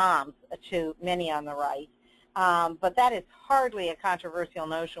working moms to many on the right. But that is hardly a controversial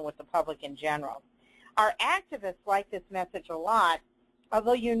notion with the public in general. Our activists like this message a lot,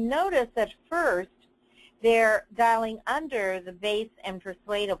 although you notice at first they're dialing under the base and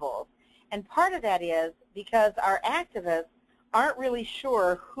persuadables. And part of that is because our activists aren't really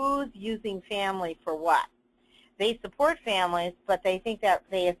sure who's using family for what. They support families, but they think that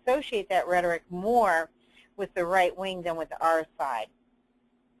they associate that rhetoric more with the right wing than with our side.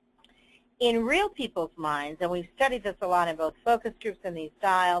 In real people's minds, and we've studied this a lot in both focus groups and these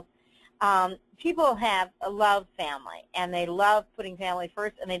dials, people love family, and they love putting family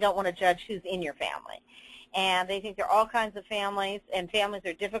first, and they don't want to judge who's in your family. And they think there are all kinds of families, and families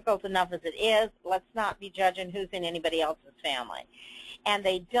are difficult enough as it is. Let's not be judging who's in anybody else's family. And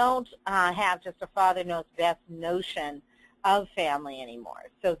they don't have just a father knows best notion of family anymore.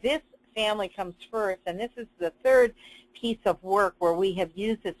 So this family comes first, and this is the third piece of work where we have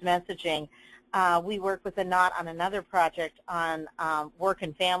used this messaging we work with Anat on another project on work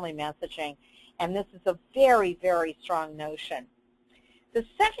and family messaging, and this is a very, very strong notion. The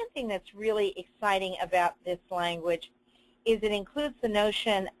second thing that's really exciting about this language is it includes the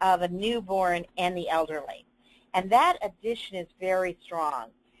notion of a newborn and the elderly. And that addition is very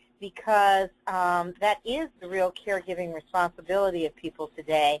strong because that is the real caregiving responsibility of people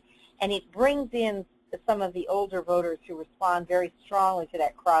today, and it brings in some of the older voters who respond very strongly to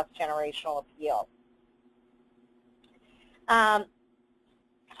that cross-generational appeal.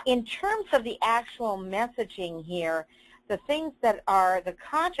 In terms of the actual messaging here, the things that are the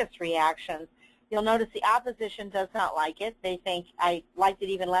conscious reactions, you'll notice the opposition does not like it. They think, I liked it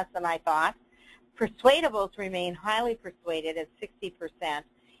even less than I thought. Persuadables remain highly persuaded at 60%,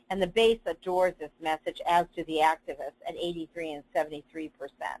 and the base adores this message, as do the activists at 83 and 73%.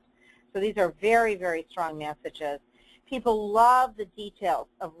 So these are very, very strong messages. People love the details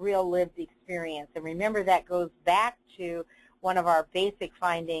of real lived experience, and remember that goes back to one of our basic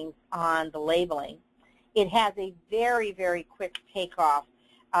findings on the labeling. It has a very, very quick takeoff.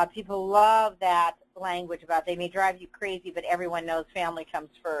 People love that language about they may drive you crazy, but everyone knows family comes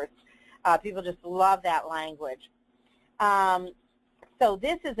first. People just love that language. So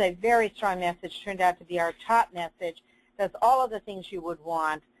this is a very strong message, turned out to be our top message. Does all of the things you would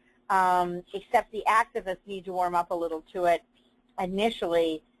want, except the activists need to warm up a little to it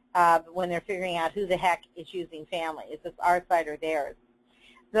initially when they're figuring out who the heck is using family. Is this our side or theirs?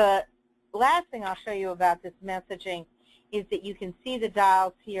 The last thing I'll show you about this messaging is that you can see the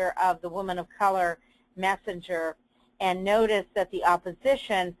dials here of the woman of color messenger, and notice that the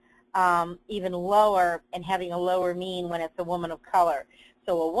opposition even lower and having a lower mean when it's a woman of color.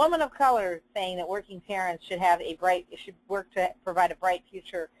 So a woman of color saying that working parents should have should work to provide a bright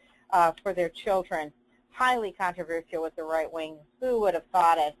future for their children. Highly controversial with the right wing. Who would have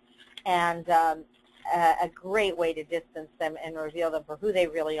thought it? And a great way to distance them and reveal them for who they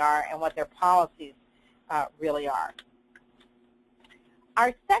really are and what their policies really are.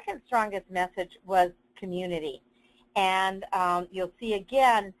 Our second strongest message was community. And you'll see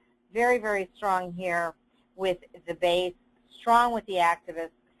again, very, very strong here with the base, strong with the activists,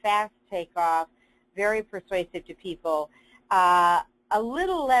 fast takeoff, very persuasive to people, a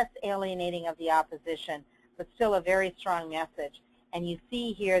little less alienating of the opposition, but still a very strong message. And you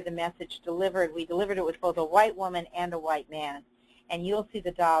see here the message delivered. We delivered it with both a white woman and a white man. And you'll see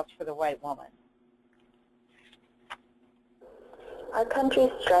the dials for the white woman. Our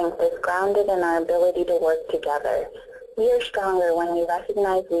country's strength is grounded in our ability to work together. We are stronger when we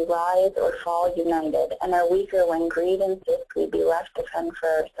recognize we rise or fall united, and are weaker when greed insists we be left to fend for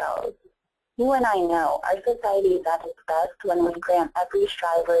ourselves. You and I know our society is at its best when we grant every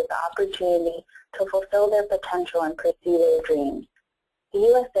striver the opportunity to fulfill their potential and pursue their dreams. The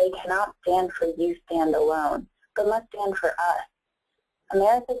USA cannot stand for you stand alone, but must stand for us.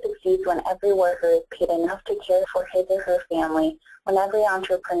 America succeeds when every worker is paid enough to care for his or her family, when every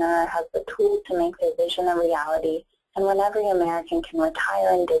entrepreneur has the tools to make their vision a reality, and when every American can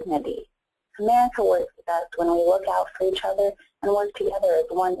retire in dignity. America works best when we look out for each other and work together as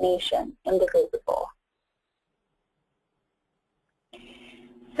one nation, indivisible.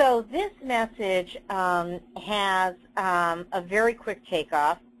 So this message has a very quick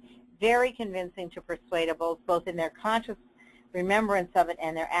takeoff, very convincing to persuadables, both in their conscious remembrance of it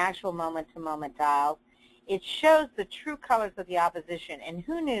and their actual moment-to-moment dials. It shows the true colors of the opposition. And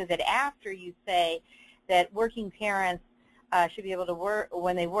who knew that after you say that working parents should be able to work,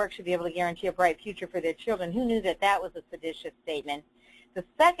 when they work, should be able to guarantee a bright future for their children, who knew that that was a seditious statement? The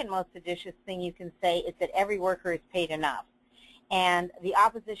second most seditious thing you can say is that every worker is paid enough. And the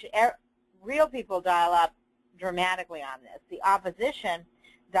opposition, real people dial up dramatically on this. The opposition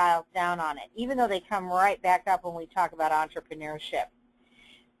dials down on it, even though they come right back up when we talk about entrepreneurship.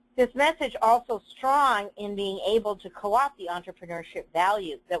 This message also strong in being able to co-opt the entrepreneurship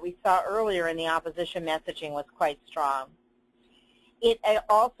value that we saw earlier in the opposition messaging was quite strong. It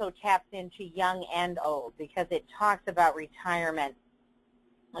also taps into young and old because it talks about retirement.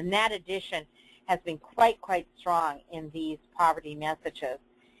 And that addition has been quite strong in these poverty messages.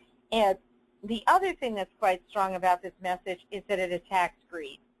 And the other thing that's quite strong about this message is that it attacks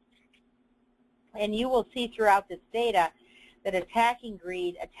greed. And you will see throughout this data that attacking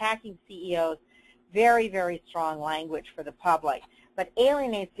greed, attacking CEOs, very, very strong language for the public, but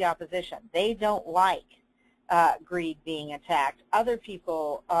alienates the opposition. They don't like greed being attacked. Other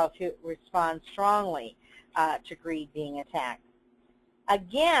people respond strongly to greed being attacked.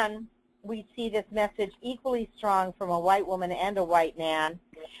 Again, we see this message equally strong from a white woman and a white man,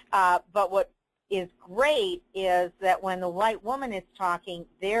 but what is great is that when the white woman is talking,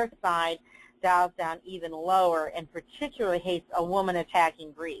 their side, dials down even lower and particularly hates a woman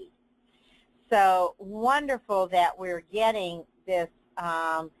attacking greed. So wonderful that we're getting this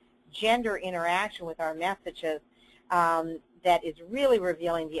gender interaction with our messages that is really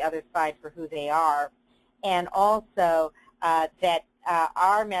revealing the other side for who they are, and also that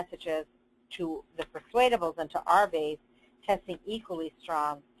our messages to the persuadables and to our base testing equally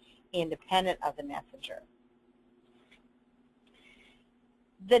strong independent of the messenger.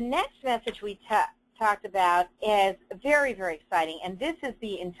 The next message we talked about is very, very exciting, and this is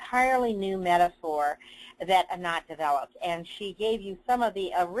the entirely new metaphor that Anat developed, and she gave you some of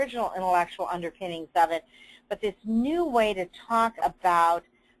the original intellectual underpinnings of it, but this new way to talk about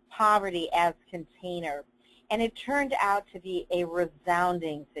poverty as container, and it turned out to be a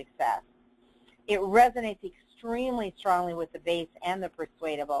resounding success. It resonates extremely strongly with the base and the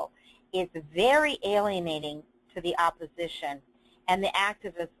persuadable. It's very alienating to the opposition, and the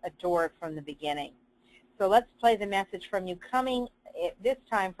activists adore it from the beginning. So let's play the message from you coming this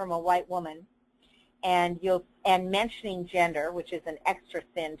time from a white woman, and mentioning gender, which is an extra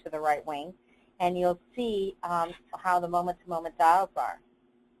sin to the right wing, and you'll see how the moment-to-moment dials are.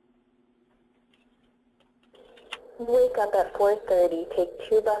 Wake up at 4:30, take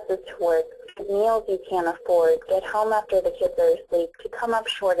 2 buses to work, meals you can't afford, get home after the kids are asleep to come up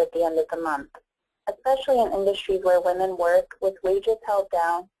short at the end of the month. Especially in industries where women work with wages held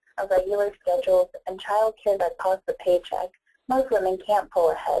down, irregular schedules, and child care that costs a paycheck, most women can't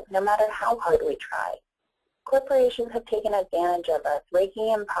pull ahead, no matter how hard we try. Corporations have taken advantage of us, raking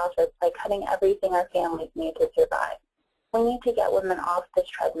in profits by cutting everything our families need to survive. We need to get women off this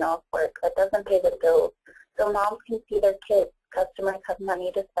treadmill of work that doesn't pay the bills, so moms can see their kids, customers have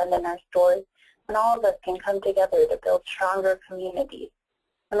money to spend in our stores, and all of us can come together to build stronger communities.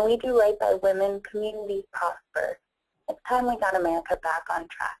 When we do right by women, communities prosper. It's time we got America back on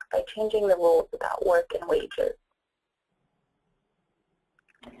track by changing the rules about work and wages.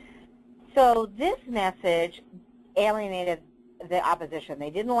 So this message alienated the opposition. They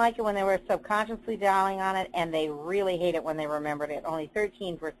didn't like it when they were subconsciously dialing on it, and they really hate it when they remembered it. Only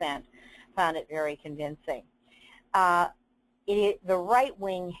 13% found it very convincing. The right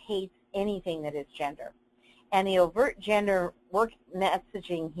wing hates anything that is gender. And the overt gender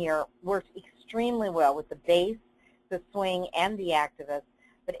messaging here works extremely well with the base, the swing, and the activists,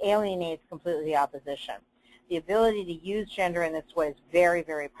 but alienates completely the opposition. The ability to use gender in this way is very,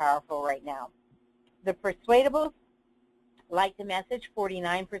 very powerful right now. The persuadables liked the message,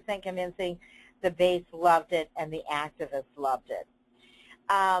 49% convincing. The base loved it, and the activists loved it.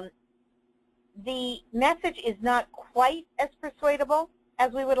 The message is not quite as persuadable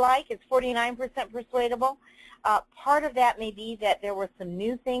as we would like. It's 49% persuadable. Part of that may be that there were some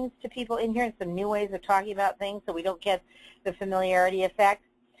new things to people in here and some new ways of talking about things, so we don't get the familiarity effect.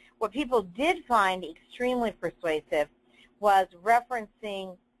 What people did find extremely persuasive was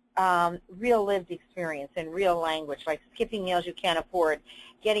referencing real lived experience and real language, like skipping meals you can't afford,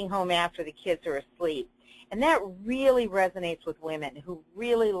 getting home after the kids are asleep. And that really resonates with women who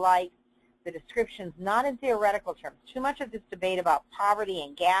really like the descriptions, not in theoretical terms. Too much of this debate about poverty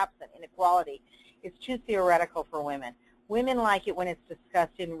and gaps and inequality is too theoretical for women. Women like it when it's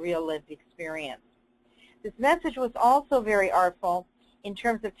discussed in real lived experience. This message was also very artful in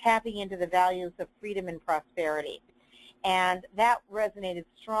terms of tapping into the values of freedom and prosperity. And that resonated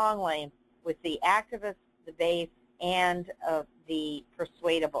strongly with the activists, the base, and the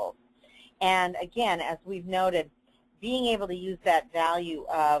persuadables. And again, as we've noted, being able to use that value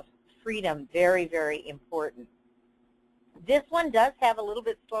of freedom, very, very important. This one does have a little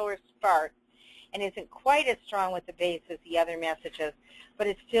bit slower start and isn't quite as strong with the base as the other messages, but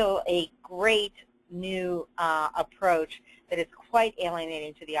it's still a great new approach that is quite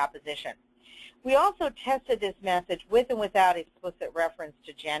alienating to the opposition. We also tested this message with and without explicit reference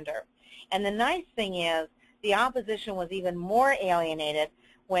to gender. And the nice thing is the opposition was even more alienated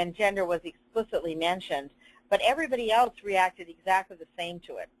when gender was explicitly mentioned, but everybody else reacted exactly the same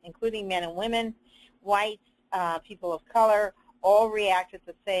to it, including men and women, whites, people of color, all reacted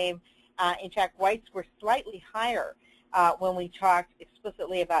the same. In fact, whites were slightly higher when we talked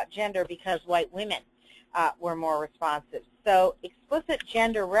explicitly about gender because white women were more responsive. So explicit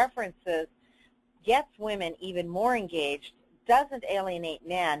gender references gets women even more engaged, doesn't alienate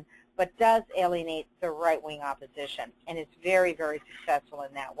men, but does alienate the right-wing opposition, and it's very, very successful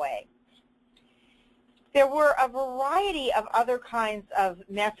in that way. There were a variety of other kinds of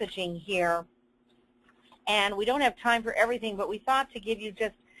messaging here, and we don't have time for everything, but we thought to give you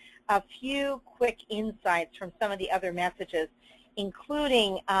just a few quick insights from some of the other messages,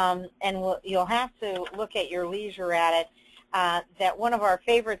 including, and you'll have to look at your leisure at it, that one of our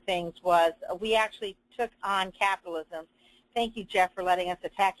favorite things was we actually took on capitalism. Thank you, Jeff, for letting us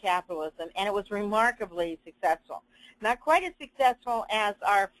attack capitalism, and it was remarkably successful. Not quite as successful as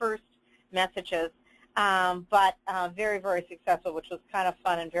our first messages, but very, very successful, which was kind of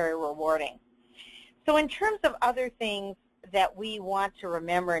fun and very rewarding. So in terms of other things that we want to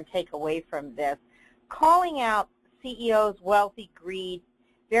remember and take away from this, calling out CEOs, wealthy, greed,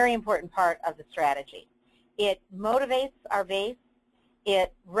 very important part of the strategy. It motivates our base.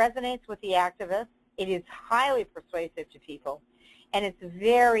 It resonates with the activists. It is highly persuasive to people, and it's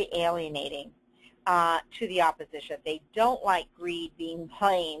very alienating to the opposition. They don't like greed being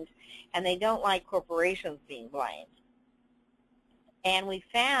blamed, and they don't like corporations being blamed. And we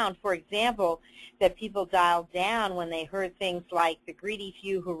found, for example, that people dialed down when they heard things like the greedy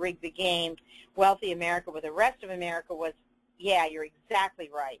few who rigged the game, wealthy America, where the rest of America was, yeah, you're exactly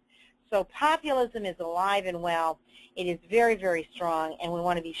right. So populism is alive and well. It is very, very strong, and we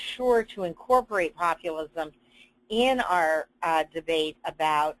want to be sure to incorporate populism in our debate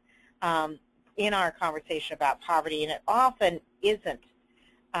about, in our conversation about poverty, and it often isn't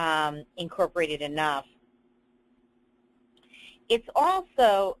incorporated enough. It's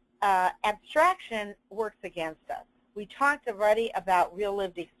also, abstraction works against us. We talked already about real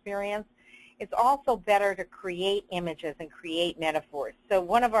lived experience. It's also better to create images and create metaphors. So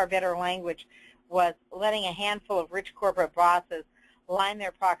one of our better language was letting a handful of rich corporate bosses line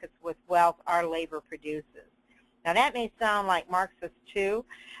their pockets with wealth our labor produces. Now that may sound like Marxist too.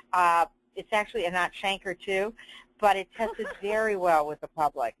 It's actually a not Shanker too, but it tested very well with the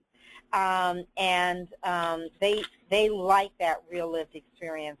public. They like that real lived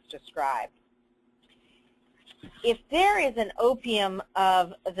experience described. If there is an opium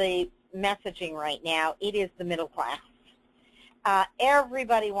of the messaging right now, it is the middle class.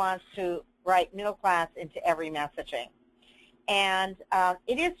 Everybody wants to write middle class into every messaging. And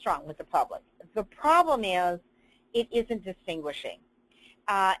it is strong with the public. The problem is it isn't distinguishing.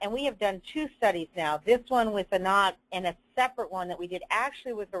 And we have done 2 studies now, this one with Anat and a separate one that we did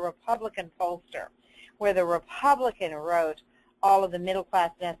actually with a Republican pollster, where the Republican wrote all of the middle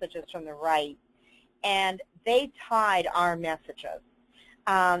class messages from the right, and they tied our messages.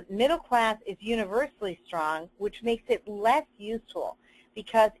 Middle class is universally strong, which makes it less useful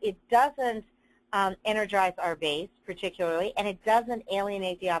because it doesn't energize our base particularly, and it doesn't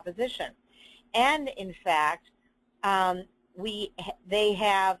alienate the opposition. And in fact, they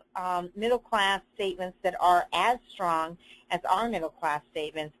have middle class statements that are as strong as our middle class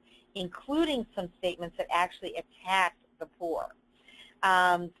statements, including some statements that actually attack the poor.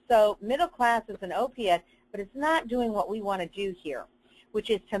 So middle class is an opiate, but it's not doing what we want to do here, which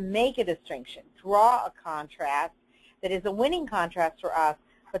is to make a distinction, draw a contrast that is a winning contrast for us,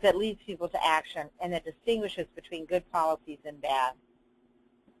 but that leads people to action and that distinguishes between good policies and bad.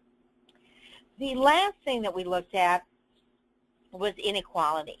 The last thing that we looked at was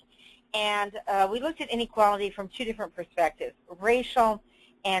inequality. And we looked at inequality from 2 different perspectives, racial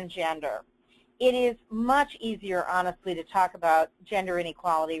and gender. It is much easier, honestly, to talk about gender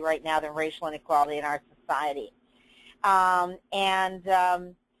inequality right now than racial inequality in our society.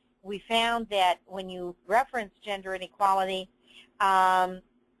 We found that when you reference gender inequality,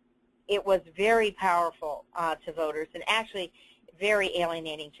 it was very powerful to voters and actually very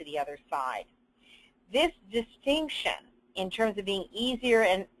alienating to the other side. This distinction in terms of being easier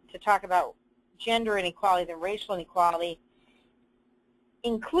and to talk about gender inequality than racial inequality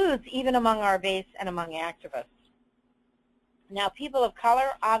includes even among our base and among activists. Now, people of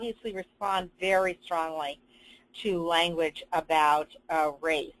color obviously respond very strongly to language about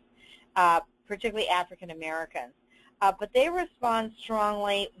race, particularly African Americans. But they respond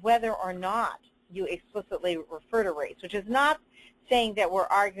strongly whether or not you explicitly refer to race, which is not saying that we're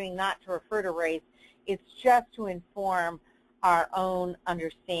arguing not to refer to race. It's just to inform our own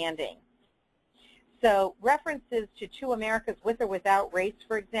understanding. So references to 2 Americas with or without race,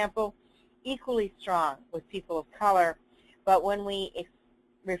 for example, equally strong with people of color. But when we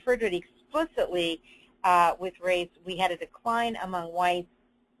refer to it explicitly with race, we had a decline among whites,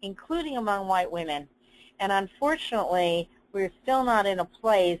 including among white women. And unfortunately, we're still not in a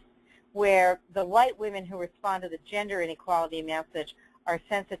place where the white women who respond to the gender inequality message are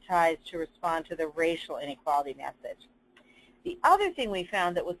sensitized to respond to the racial inequality message. The other thing we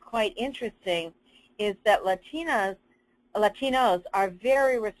found that was quite interesting is that Latinos are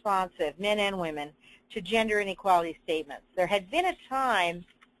very responsive, men and women, to gender inequality statements. There had been a time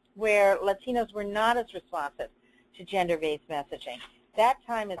where Latinos were not as responsive to gender-based messaging. That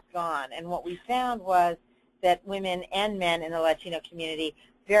time is gone, and what we found was that women and men in the Latino community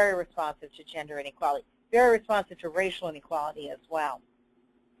very responsive to gender inequality. very responsive to racial inequality as well.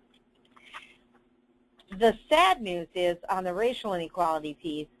 The sad news is, on the racial inequality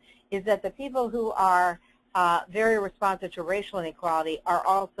piece, is that the people who are very responsive to racial inequality are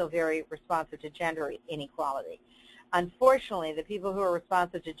also very responsive to gender inequality. Unfortunately, the people who are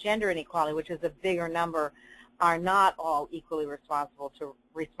responsive to gender inequality, which is a bigger number, are not all equally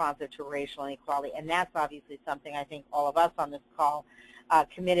responsive to racial inequality, and that's obviously something I think all of us on this call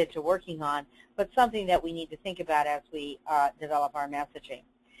committed to working on, but something that we need to think about as we develop our messaging.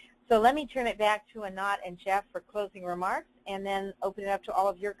 So let me turn it back to Anat and Jeff for closing remarks, and then open it up to all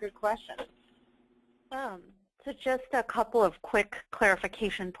of your good questions. So just a couple of quick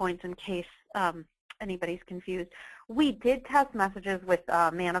clarification points in case anybody's confused. We did test messages with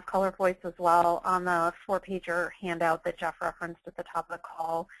Man of Color Voice as well. On the 4-pager handout that Jeff referenced at the top of the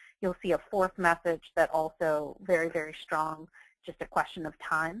call, you'll see a 4th message that also very, very strong, just a question of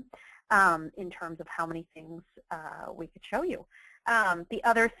time in terms of how many things we could show you. The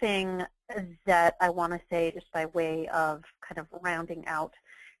other thing that I want to say, just by way of kind of rounding out,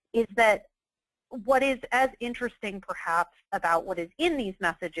 is that what is as interesting perhaps about what is in these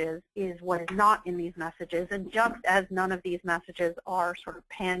messages is what is not in these messages. And just as none of these messages are sort of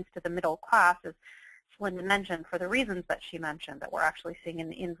pans to the middle class, as Linda mentioned, for the reasons that she mentioned, that we're actually seeing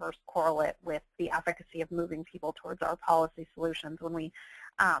an inverse correlate with the efficacy of moving people towards our policy solutions when we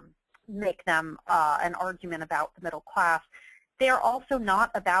make them an argument about the middle class. They're also not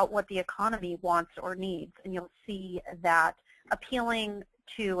about what the economy wants or needs. And you'll see that appealing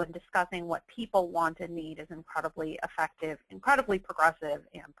to and discussing what people want and need is incredibly effective, incredibly progressive,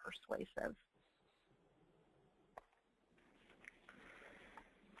 and persuasive.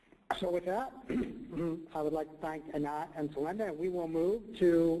 So with that, I would like to thank Anat and Celinda, and we will move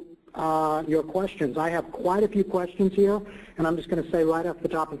to your questions. I have quite a few questions here, and I'm just going to say right off the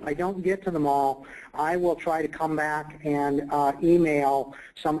top, if I don't get to them all, I will try to come back and email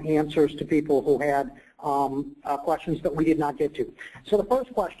some answers to people who had questions that we did not get to. So the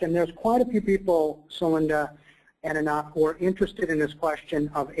first question, there's quite a few people, Celinda and Anat, who are interested in this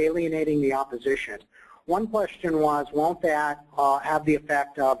question of alienating the opposition. One question was, won't that have the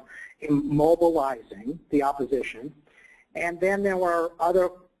effect of immobilizing the opposition? And then there were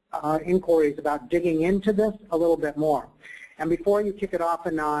other inquiries about digging into this a little bit more. And before you kick it off,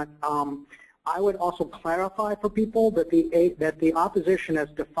 Anat, I would also clarify for people that the opposition as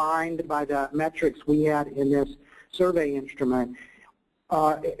defined by the metrics we had in this survey instrument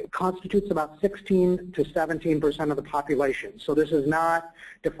constitutes about 16 to 17% of the population. So this is not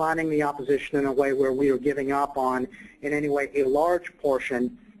defining the opposition in a way where we are giving up on, in any way, a large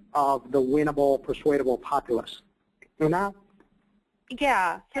portion of the winnable, persuadable populace. Anat?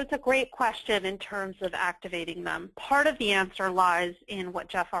 Yeah, so it's a great question in terms of activating them. Part of the answer lies in what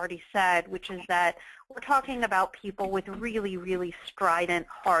Jeff already said, which is that we're talking about people with really, really strident,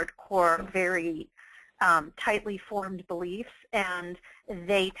 hardcore, very tightly formed beliefs, and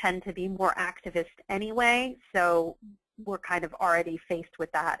they tend to be more activist anyway, so we're kind of already faced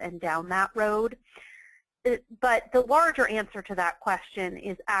with that and down that road. But the larger answer to that question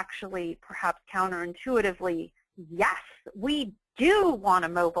is actually perhaps counterintuitively, yes, we do want to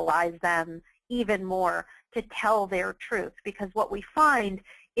mobilize them even more to tell their truth, because what we find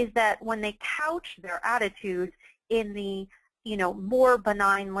is that when they couch their attitudes in the more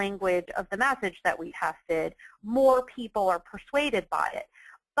benign language of the message that we tested, more people are persuaded by it.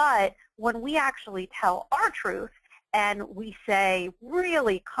 But when we actually tell our truth and we say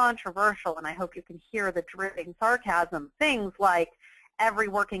really controversial, and I hope you can hear the dripping sarcasm, things like every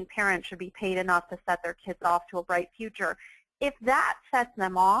working parent should be paid enough to set their kids off to a bright future, if that sets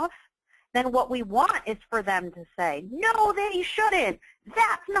them off, then what we want is for them to say, no, they shouldn't.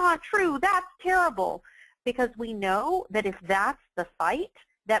 That's not true. That's terrible. Because we know that if that's the fight,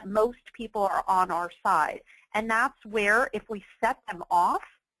 that most people are on our side. And that's where, if we set them off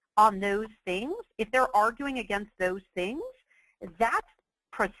on those things, if they're arguing against those things, that's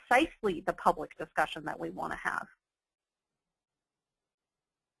precisely the public discussion that we want to have.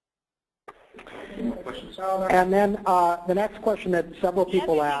 And then the next question that several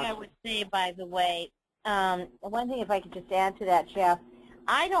people asked. The other thing I would say, by the way, one thing if I could just add to that, Jeff,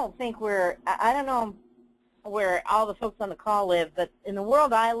 I don't know where all the folks on the call live, but in the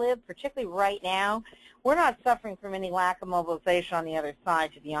world I live, particularly right now, we're not suffering from any lack of mobilization on the other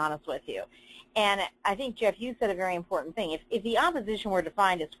side, to be honest with you. And I think, Jeff, you said a very important thing. If the opposition were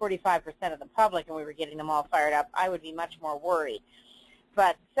defined as 45% of the public and we were getting them all fired up, I would be much more worried.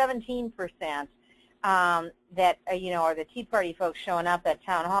 But 17% that, are the Tea Party folks showing up at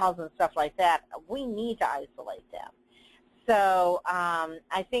town halls and stuff like that, we need to isolate them. So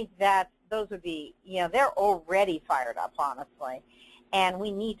I think that's those would be, they're already fired up, honestly, and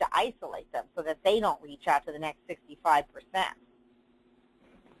we need to isolate them so that they don't reach out to the next 65%.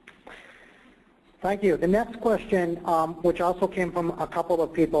 Thank you. The next question, which also came from a couple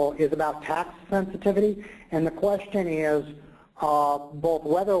of people, is about tax sensitivity. And the question is both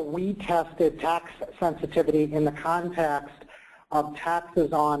whether we tested tax sensitivity in the context of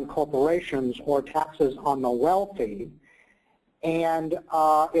taxes on corporations or taxes on the wealthy. And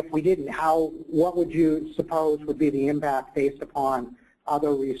if we didn't, what would you suppose would be the impact based upon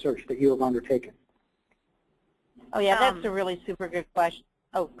other research that you have undertaken? Oh, yeah, that's a really super good question.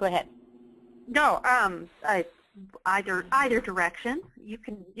 Oh, go ahead. No, either direction. You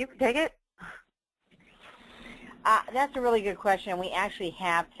can take it. That's a really good question. We actually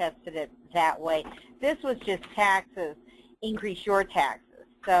have tested it that way. This was just taxes, increase your taxes.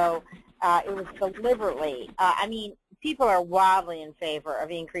 So it was deliberately. I mean, people are wildly in favor of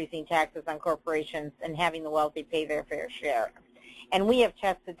increasing taxes on corporations and having the wealthy pay their fair share. And we have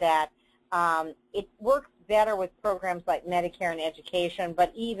tested that. It works better with programs like Medicare and education,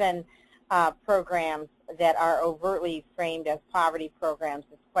 but even programs that are overtly framed as poverty programs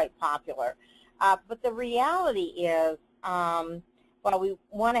is quite popular. But the reality is, while we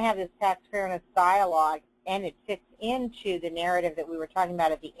want to have this tax fairness dialogue, and it fits into the narrative that we were talking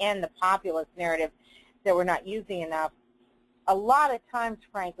about at the end, the populist narrative that we're not using enough, a lot of times,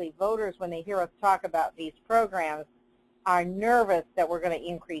 frankly, voters, when they hear us talk about these programs, are nervous that we're going to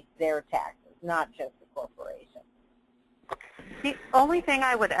increase their taxes, not just the corporation. The only thing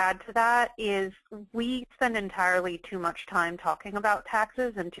I would add to that is we spend entirely too much time talking about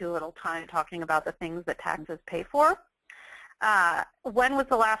taxes and too little time talking about the things that taxes pay for. When was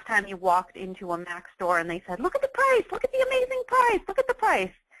the last time you walked into a Mac store and they said, look at the price, look at the amazing price, look at the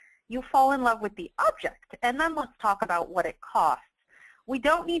price? You fall in love with the object, and then let's talk about what it costs. We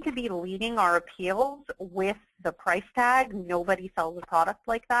don't need to be leading our appeals with the price tag. Nobody sells a product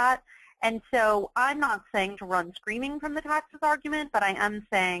like that. And so I'm not saying to run screaming from the taxes argument, but I am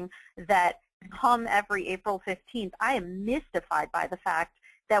saying that come every April 15th, I am mystified by the fact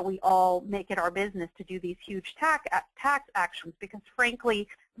that we all make it our business to do these huge tax actions, because frankly,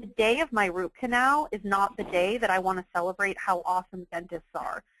 the day of my root canal is not the day that I want to celebrate how awesome dentists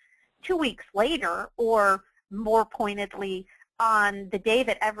are. 2 weeks later, or more pointedly, on the day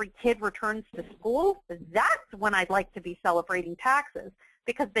that every kid returns to school, that's when I'd like to be celebrating taxes.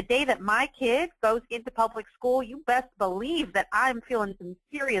 Because the day that my kid goes into public school, you best believe that I'm feeling some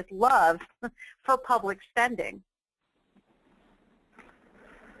serious love for public spending.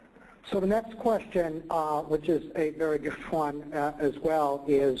 So the next question, which is a very good one as well,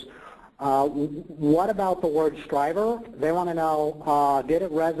 is what about the word striver? They want to know, did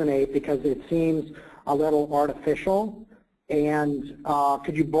it resonate because it seems a little artificial? And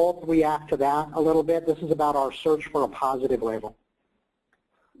could you both react to that a little bit? This is about our search for a positive label.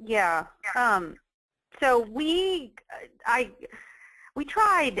 Yeah. So we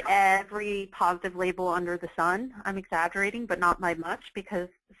tried every positive label under the sun. I'm exaggerating, but not by much, because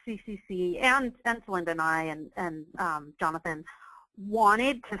CCC and Celinda and I and Jonathan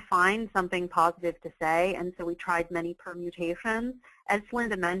wanted to find something positive to say, and so we tried many permutations. As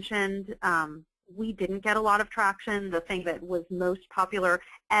Linda mentioned, we didn't get a lot of traction. The thing that was most popular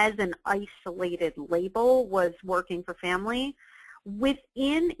as an isolated label was working for family.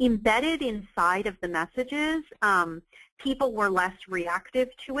 Embedded inside of the messages, people were less reactive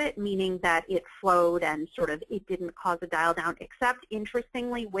to it, meaning that it flowed and sort of it didn't cause a dial down, except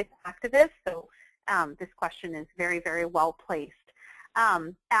interestingly with activists. So this question is very, very well placed.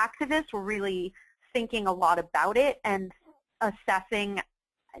 Activists were really thinking a lot about it and assessing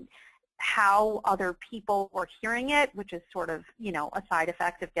how other people were hearing it, which is sort of, a side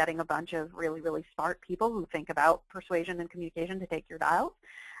effect of getting a bunch of really, really smart people who think about persuasion and communication to take your dials.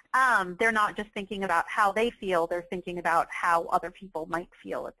 They're not just thinking about how they feel, they're thinking about how other people might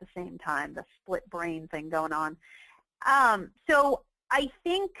feel at the same time, the split brain thing going on. So I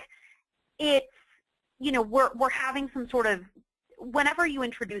think it's, we're having some sort of, whenever you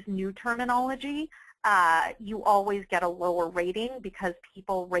introduce new terminology, you always get a lower rating because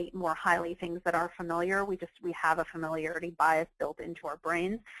people rate more highly things that are familiar. We have a familiarity bias built into our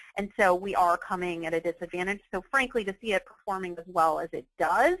brains, and so we are coming at a disadvantage. So frankly, to see it performing as well as it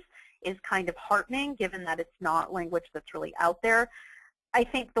does is kind of heartening, given that it's not language that's really out there. I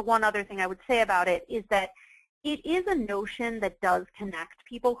think the one other thing I would say about it is that it is a notion that does connect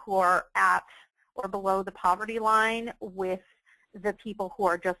people who are at or below the poverty line with the people who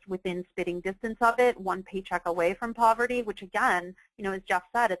are just within spitting distance of it, one paycheck away from poverty, which again, as Jeff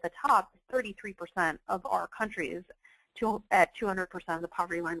said at the top, 33% of our country is at 200% of the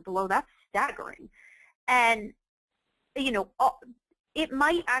poverty line below. That's staggering. And, you know, it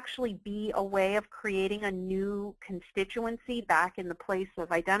might actually be a way of creating a new constituency back in the place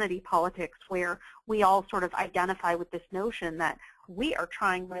of identity politics, where we all sort of identify with this notion that we are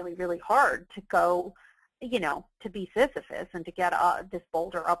trying really, really hard to go, you know, to be Sisyphus and to get this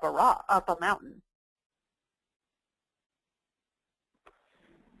boulder up a mountain.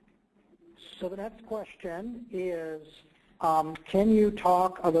 So the next question is, can you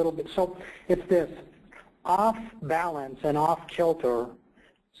talk a little bit, so it's this, off balance and off kilter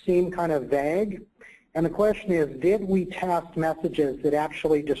seem kind of vague, and the question is, did we test messages that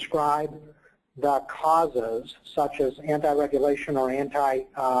actually describe the causes, such as anti-regulation or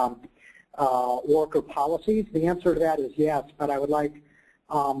anti-worker policies? The answer to that is yes, but I would like,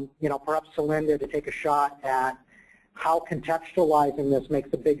 you know, perhaps Celinda to take a shot at how contextualizing this makes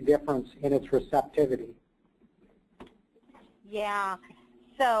a big difference in its receptivity. Yeah,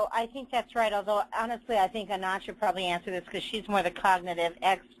 so I think that's right, although honestly I think Anat should probably answer this because she's more the cognitive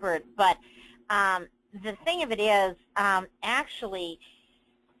expert. But the thing of it is, actually,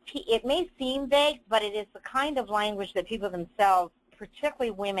 it may seem vague, but it is the kind of language that people themselves,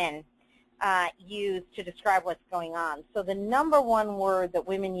 particularly women, use to describe what's going on. So the number one word that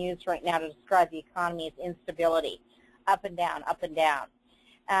women use right now to describe the economy is instability. Up and down, up and down.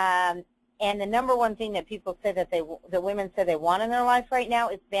 And the number one thing that people say that women say they want in their life right now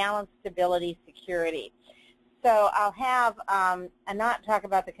is balance, stability, security. So I'll have Anat talk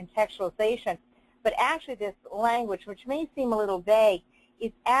about the contextualization, but actually this language, which may seem a little vague,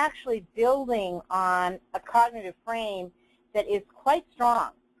 is actually building on a cognitive frame that is quite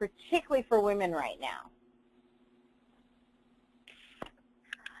strong, particularly for women right now.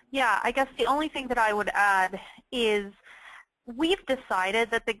 Yeah, I guess the only thing that I would add is we've decided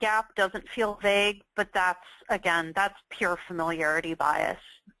that the gap doesn't feel vague, but that's, again, that's pure familiarity bias.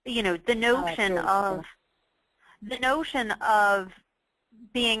 You know, the notion of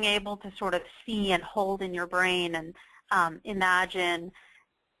being able to sort of see and hold in your brain and imagine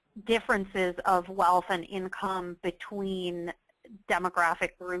differences of wealth and income between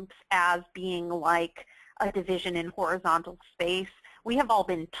demographic groups as being like a division in horizontal space. We have all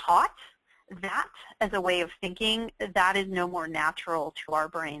been taught that as a way of thinking. That is no more natural to our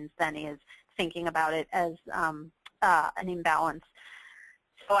brains than is thinking about it as an imbalance.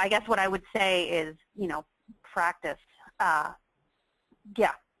 So I guess what I would say is, you know, practice.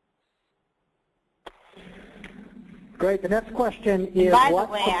 Yeah. Great. The next question is, by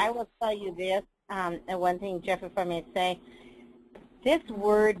the way, I will tell you this, and one thing, Jeff, if I may say, this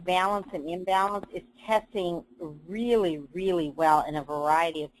word balance and imbalance is testing really, really well in a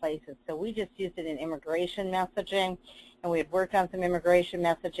variety of places. So we just used it in immigration messaging, and we had worked on some immigration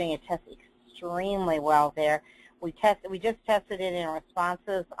messaging. It tests extremely well there. We just tested it in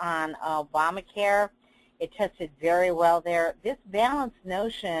responses on Obamacare. It tested very well there. This balance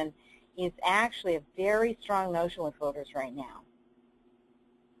notion is actually a very strong notion with voters right now.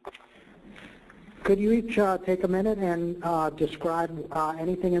 Could you each take a minute and describe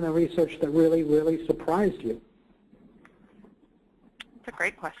anything in the research that really, really surprised you? That's a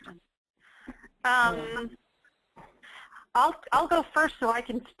great question. I'll go first so I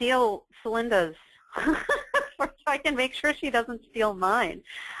can steal Celinda's, so I can make sure she doesn't steal mine.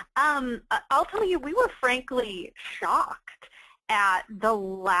 I'll tell you, we were frankly shocked at the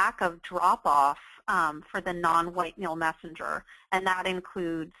lack of drop-off for the non-white male messenger, and that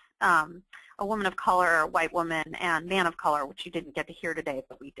includes a woman of color, a white woman, and man of color, which you didn't get to hear today,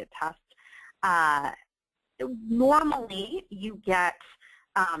 but we did test. Normally, you get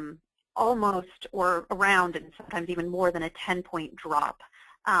almost or around, and sometimes even more than a 10-point drop.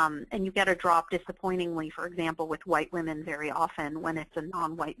 And you get a drop, disappointingly, for example, with white women very often when it's a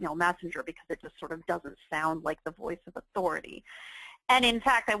non-white male messenger, because it just sort of doesn't sound like the voice of authority. And in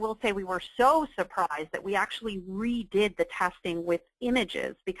fact, I will say we were so surprised that we actually redid the testing with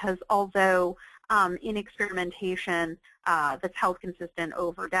images, because although in experimentation that's held consistent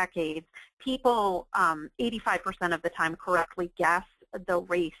over decades, people 85% of the time correctly guess the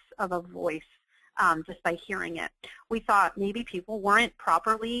race of a voice just by hearing it. We thought maybe people weren't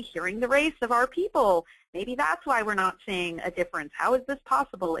properly hearing the race of our people. Maybe that's why we're not seeing a difference. How is this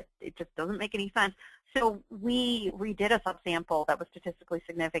possible? It just doesn't make any sense. So we redid a subsample that was statistically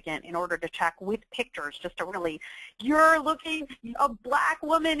significant in order to check with pictures, just to really, you're looking, a black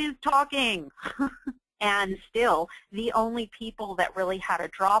woman is talking. And still, the only people that really had a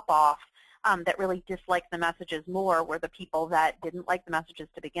drop-off that really disliked the messages more were the people that didn't like the messages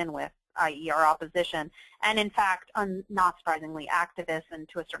to begin with, i.e. our opposition. And in fact, not surprisingly, activists and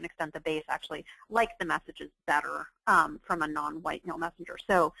to a certain extent the base actually liked the messages better from a non-white male messenger.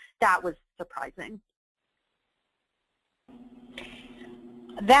 So that was surprising.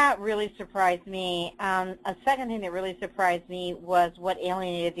 That really surprised me. A second thing that really surprised me was what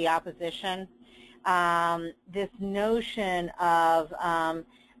alienated the opposition. This notion of,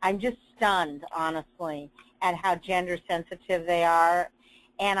 I'm just stunned, honestly, at how gender sensitive they are.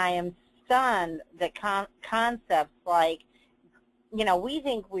 And I am stunned that concepts like, you know, we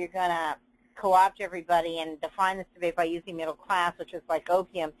think we're going to co-opt everybody and define this debate by using middle class, which is like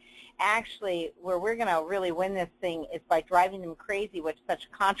opium. Actually, where we're going to really win this thing is by driving them crazy with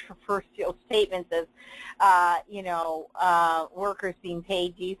such controversial statements as, you know, workers being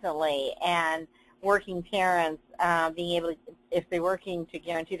paid decently and working parents being able to, if they're working, to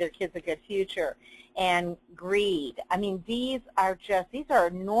guarantee their kids a good future, and greed. I mean, these are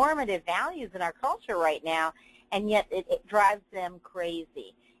normative values in our culture right now, and yet it drives them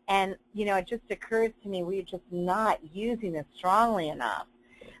crazy. And, you know, it just occurs to me we're just not using this strongly enough.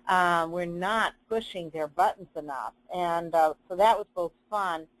 We're not pushing their buttons enough. And so that was both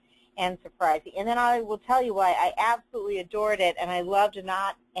fun and surprising. And then I will tell you why I absolutely adored it, and I loved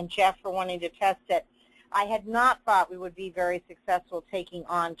Anat and Jeff for wanting to test it. I had not thought we would be very successful taking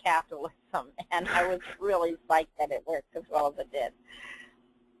on capitalism, and I was really psyched that it worked as well as it did.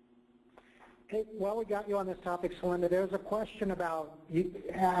 Okay, while we got you on this topic, Celinda, there's a question about you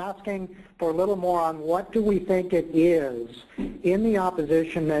asking for a little more on what do we think it is in the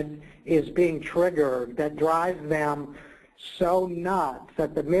opposition that is being triggered that drives them so nuts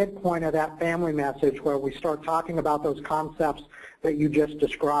at the midpoint of that family message where we start talking about those concepts that you just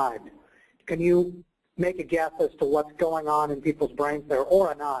described. Can you make a guess as to what's going on in people's brains there,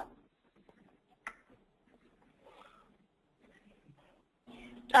 or not?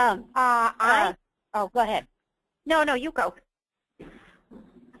 Oh, go ahead. No, you go.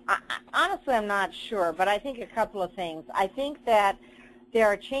 Honestly, I'm not sure, but I think a couple of things. I think that there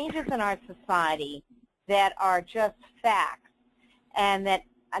are changes in our society that are just facts, and that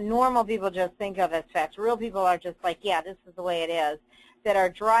normal people just think of as facts. Real people are just like, yeah, this is the way it is, that are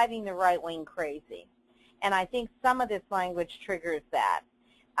driving the right wing crazy. And I think some of this language triggers that.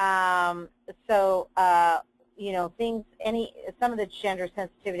 You know, some of the gender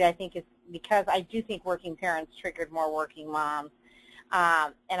sensitivity, I think, is because I do think working parents triggered more working moms,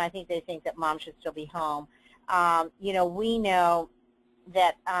 and I think they think that moms should still be home. You know, we know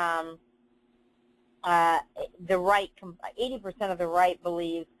that the right, 80% of the right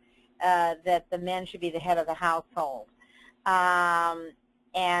believes that the men should be the head of the household,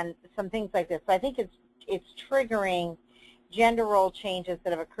 and some things like this. So I think it's triggering gender role changes that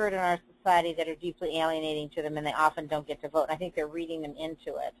have occurred in our society that are deeply alienating to them, and they often don't get to vote. And I think they're reading them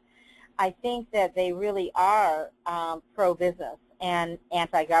into it. I think that they really are pro-business and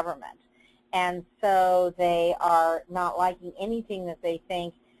anti-government, and so they are not liking anything that they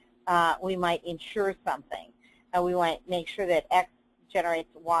think we might insure something. We might make sure that X generates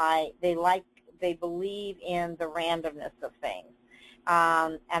Y. They believe in the randomness of things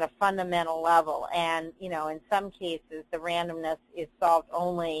at a fundamental level, and you know, in some cases the randomness is solved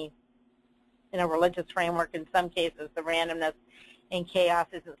only in a religious framework. In some cases the randomness in chaos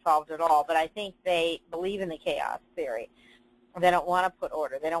isn't solved at all, but I think they believe in the chaos theory. They don't want to put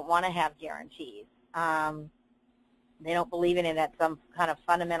order. They don't want to have guarantees. They don't believe in it at some kind of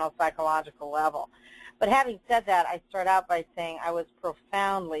fundamental psychological level. But having said that, I start out by saying I was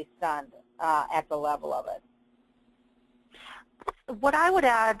profoundly stunned at the level of it. What I would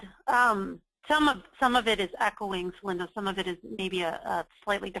add, some of it is echoing Celinda, some of it is maybe a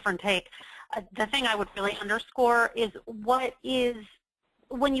slightly different take. The thing I would really underscore is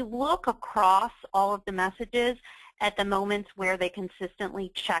when you look across all of the messages at the moments where they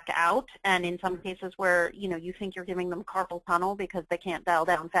consistently check out, and in some cases where you think you're giving them carpal tunnel because they can't dial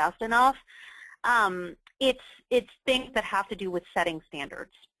down fast enough, it's things that have to do with setting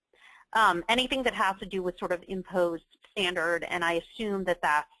standards. Anything that has to do with sort of imposed standard, and I assume that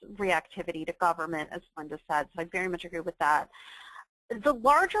that's reactivity to government, as Linda said, so I very much agree with that. The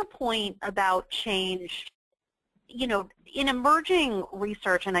larger point about change, in emerging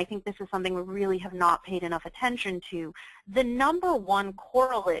research, and I think this is something we really have not paid enough attention to, the number one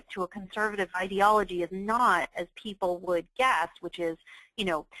correlate to a conservative ideology is not, as people would guess, which is,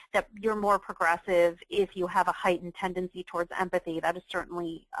 that you're more progressive if you have a heightened tendency towards empathy. That is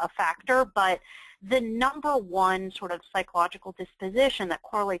certainly a factor, but the number one sort of psychological disposition that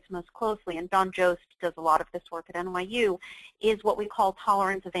correlates most closely, and Don Jost does a lot of this work at NYU, is what we call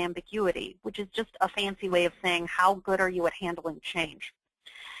tolerance of ambiguity, which is just a fancy way of saying how good are you at handling change.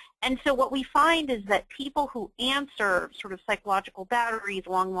 And so what we find is that people who answer sort of psychological batteries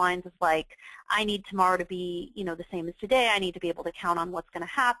along lines of like, I need tomorrow to be, the same as today. I need to be able to count on what's going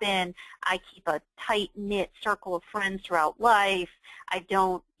to happen. I keep a tight-knit circle of friends throughout life. I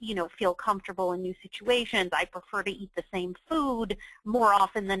don't, feel comfortable in new situations. I prefer to eat the same food more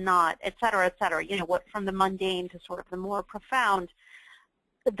often than not, et cetera, et cetera. What from the mundane to sort of the more profound.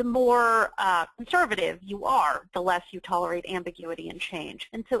 The more conservative you are, the less you tolerate ambiguity and change.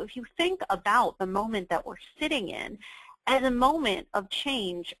 And so if you think about the moment that we're sitting in as a moment of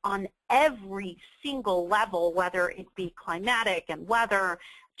change on every single level, whether it be climatic and weather,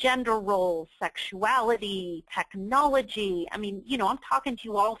 gender roles, sexuality, technology, I'm talking to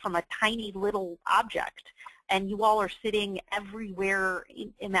you all from a tiny little object, and you all are sitting everywhere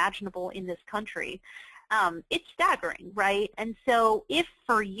imaginable in this country. It's staggering, right? And so if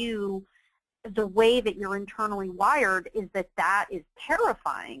for you, the way that you're internally wired is that is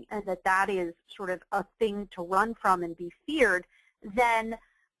terrifying and that is sort of a thing to run from and be feared, then,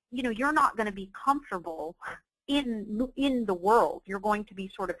 you're not going to be comfortable in the world. You're going to be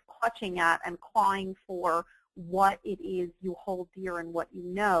sort of clutching at and clawing for what it is you hold dear and what you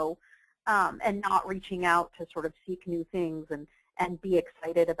know, and not reaching out to sort of seek new things and be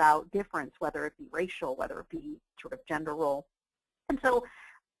excited about difference, whether it be racial, whether it be sort of gender role. And so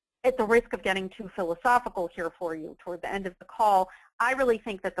at the risk of getting too philosophical here for you toward the end of the call, I really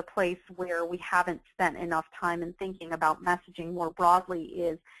think that the place where we haven't spent enough time in thinking about messaging more broadly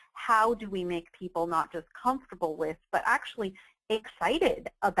is how do we make people not just comfortable with, but actually excited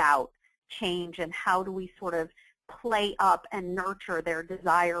about change, and how do we sort of play up and nurture their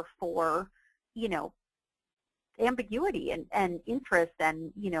desire for, ambiguity and interest,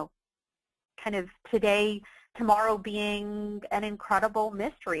 and kind of tomorrow being an incredible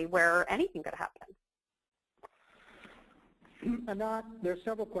mystery where anything could happen. Anat, there's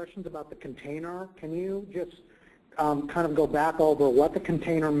several questions about the container. Can you just kind of go back over what the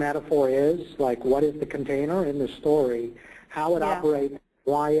container metaphor is, like what is the container in the story, how it operates,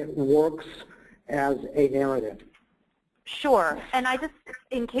 why it works as a narrative? Sure. And I just,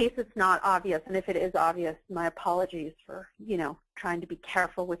 in case it's not obvious, and if it is obvious, my apologies for, trying to be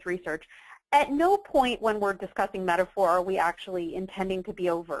careful with research. At no point when we're discussing metaphor are we actually intending to be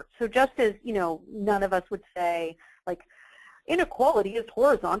overt. So just as, none of us would say, like, inequality is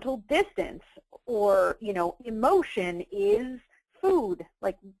horizontal distance, or, emotion is food.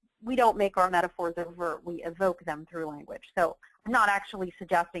 Like, we don't make our metaphors overt. We evoke them through language. So I'm not actually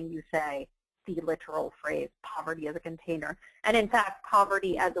suggesting you say the literal phrase, poverty as a container. And in fact,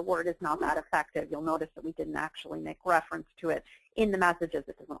 poverty as a word is not that effective. You'll notice that we didn't actually make reference to it in the messages.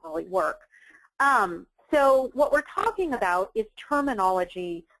 It doesn't really work. So what we're talking about is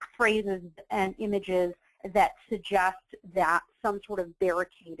terminology, phrases, and images that suggest that some sort of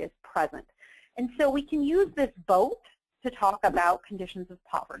barricade is present. And so we can use this both to talk about conditions of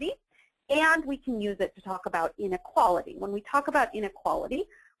poverty, and we can use it to talk about inequality. When we talk about inequality,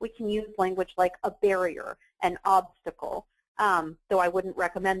 we can use language like a barrier, an obstacle, though I wouldn't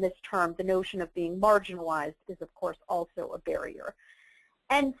recommend this term. The notion of being marginalized is, of course, also a barrier.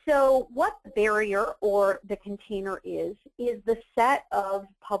 And so what the barrier or the container is the set of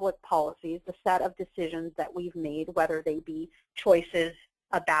public policies, the set of decisions that we've made, whether they be choices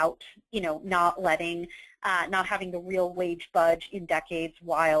about, not having the real wage budge in decades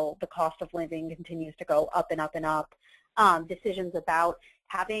while the cost of living continues to go up and up and up, decisions about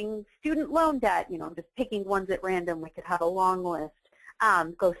having student loan debt, I'm just picking ones at random, we could have a long list,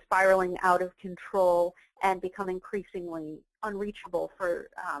 go spiraling out of control and become increasingly unreachable for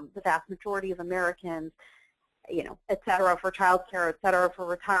the vast majority of Americans, et cetera, for child care, et cetera, for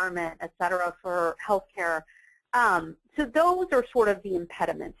retirement, et cetera, for health care. So those are sort of the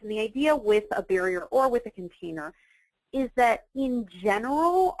impediments. And the idea with a barrier or with a container is that in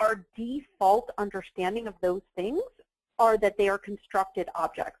general, our default understanding of those things are that they are constructed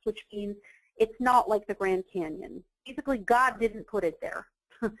objects, which means it's not like the Grand Canyon. Basically, God didn't put it there.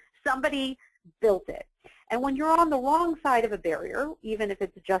 Somebody built it. And when you're on the wrong side of a barrier, even if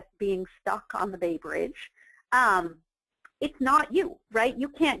it's just being stuck on the Bay Bridge, it's not you, right? You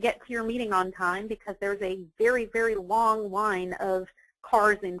can't get to your meeting on time because there's a very, very long line of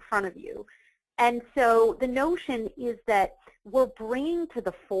cars in front of you. And so the notion is that we're bringing to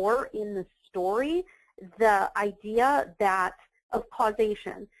the fore in the story the idea that of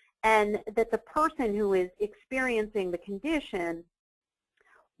causation, and that the person who is experiencing the condition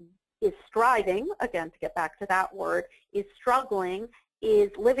is striving, again, to get back to that word, is struggling, is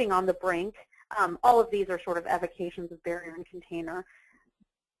living on the brink. All of these are sort of evocations of barrier and container.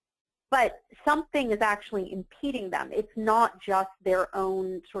 But something is actually impeding them. It's not just their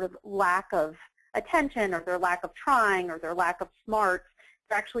own sort of lack of attention or their lack of trying or their lack of smarts.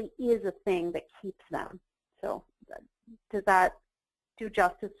 There actually is a thing that keeps them. So does that do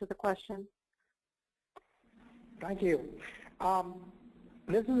justice to the question? Thank you.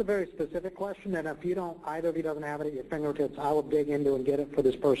 This is a very specific question, and if you don't, either of you doesn't have it at your fingertips, I will dig into and get it for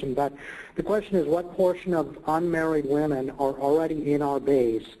this person. But the question is, what portion of unmarried women are already in our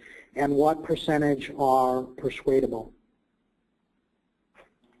base, and what percentage are persuadable?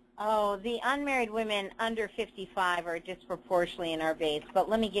 Oh, the unmarried women under 55 are disproportionately in our base, but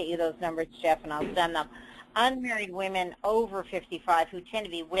let me get you those numbers, Jeff, and I'll send them. Unmarried women over 55 who tend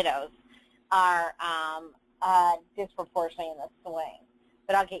to be widows are disproportionately in the swing,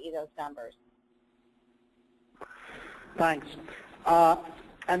 but I'll get you those numbers. Thanks.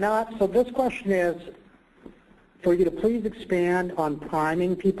 So this question is for you to please expand on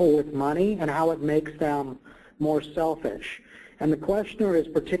priming people with money and how it makes them more selfish. And the questioner is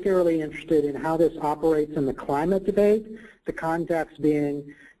particularly interested in how this operates in the climate debate, the context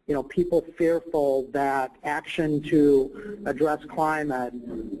being, you know, people fearful that action to address climate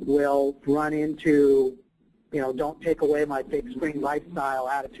will run into, you know, don't take away my big screen lifestyle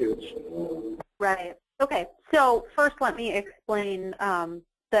attitudes. Right. Okay. So first let me explain the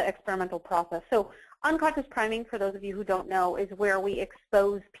experimental process. So unconscious priming, for those of you who don't know, is where we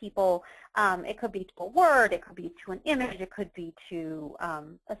expose people. It could be to a word, it could be to an image, it could be to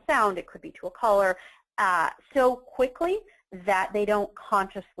a sound, it could be to a color, so quickly that they don't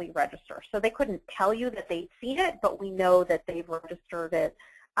consciously register. So they couldn't tell you that they'd seen it, but we know that they've registered it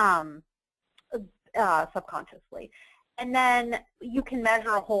subconsciously. And then you can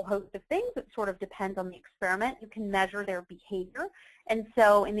measure a whole host of things. It sort of depends on the experiment. You can measure their behavior. And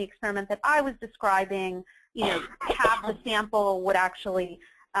so in the experiment that I was describing, you know, half the sample would actually,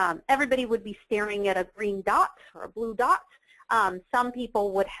 everybody would be staring at a green dot or a blue dot. Some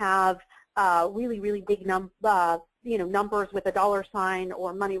people would have really, really big numbers with a dollar sign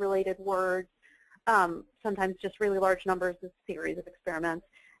or money-related words. Sometimes just really large numbers, a series of experiments.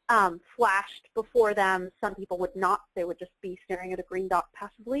 Flashed before them. Some people would not. They would just be staring at a green dot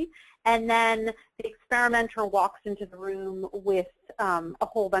passively. And then the experimenter walks into the room with a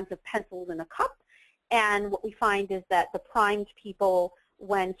whole bunch of pencils in a cup. And what we find is that the primed people,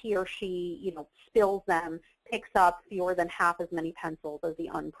 when he or she, you know, spills them, picks up fewer than half as many pencils as the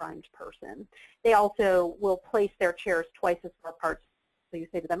unprimed person. They also will place their chairs twice as far apart. So you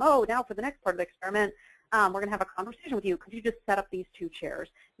say to them, oh, now for the next part of the experiment, we're going to have a conversation with you. Could you just set up these two chairs?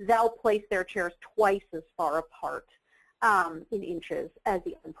 They'll place their chairs twice as far apart in inches as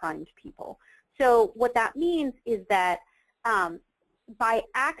the unprimed people. So what that means is that by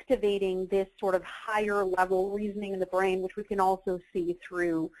activating this sort of higher level reasoning in the brain, which we can also see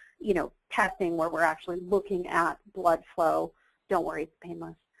through, you know, testing where we're actually looking at blood flow. Don't worry, it's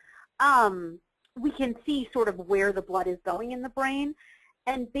painless. We can see sort of where the blood is going in the brain.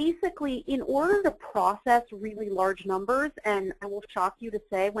 And basically, in order to process really large numbers, and I will shock you to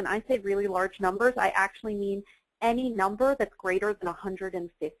say, when I say really large numbers, I actually mean any number that's greater than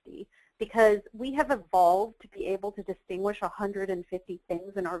 150, because we have evolved to be able to distinguish 150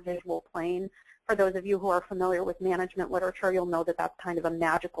 things in our visual plane. For those of you who are familiar with management literature, you'll know that that's kind of a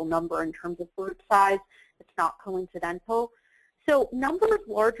magical number in terms of group size. It's not coincidental. So numbers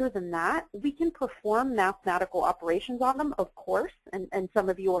larger than that, we can perform mathematical operations on them, of course, and some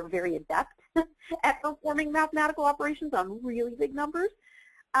of you are very adept at performing mathematical operations on really big numbers,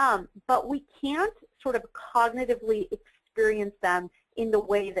 but we can't sort of cognitively experience them in the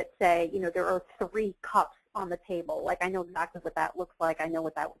way that, say, you know, there are 3 cups on the table. Like, I know exactly what that looks like. I know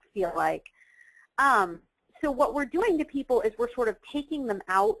what that would feel like. So what we're doing to people is we're sort of taking them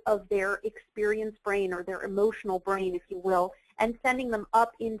out of their experience brain or their emotional brain, if you will, and sending them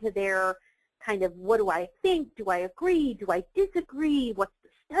up into their kind of, what do I think? Do I agree? Do I disagree? What's the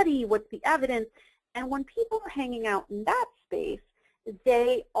study? What's the evidence? And when people are hanging out in that space,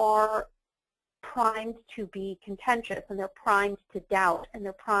 they are primed to be contentious, and they're primed to doubt, and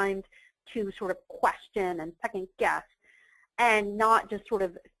they're primed to sort of question and second guess, and not just sort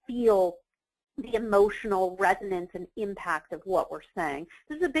of feel the emotional resonance and impact of what we're saying.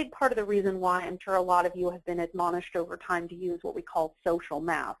 This is a big part of the reason why I'm sure a lot of you have been admonished over time to use what we call social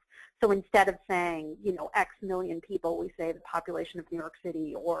math. So instead of saying, X million people, we say the population of New York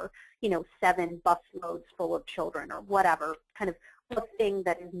City, or, 7 bus loads full of children, or whatever, kind of a thing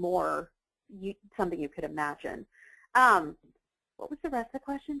that is more something you could imagine. What was the rest of the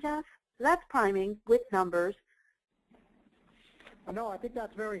question, Jeff? So that's priming with numbers. No, I think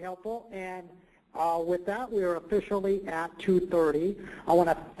that's very helpful. And with that, we are officially at 2:30. I want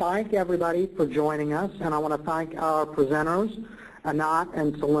to thank everybody for joining us, and I want to thank our presenters, Anat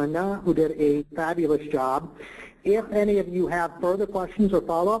and Celinda, who did a fabulous job. If any of you have further questions or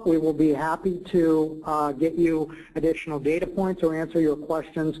follow-up, we will be happy to get you additional data points or answer your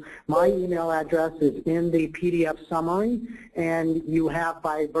questions. My email address is in the PDF summary, and you have,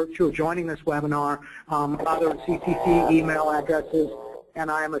 by virtue of joining this webinar, other CCC email addresses,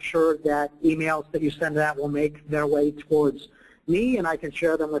 and I am assured that emails that you send out will make their way towards me, and I can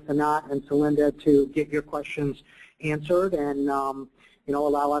share them with Anat and Celinda to get your questions answered and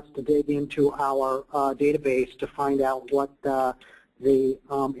allow us to dig into our database to find out what the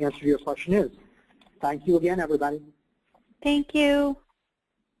answer to your question is. Thank you again, everybody. Thank you.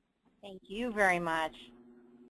 Thank you very much.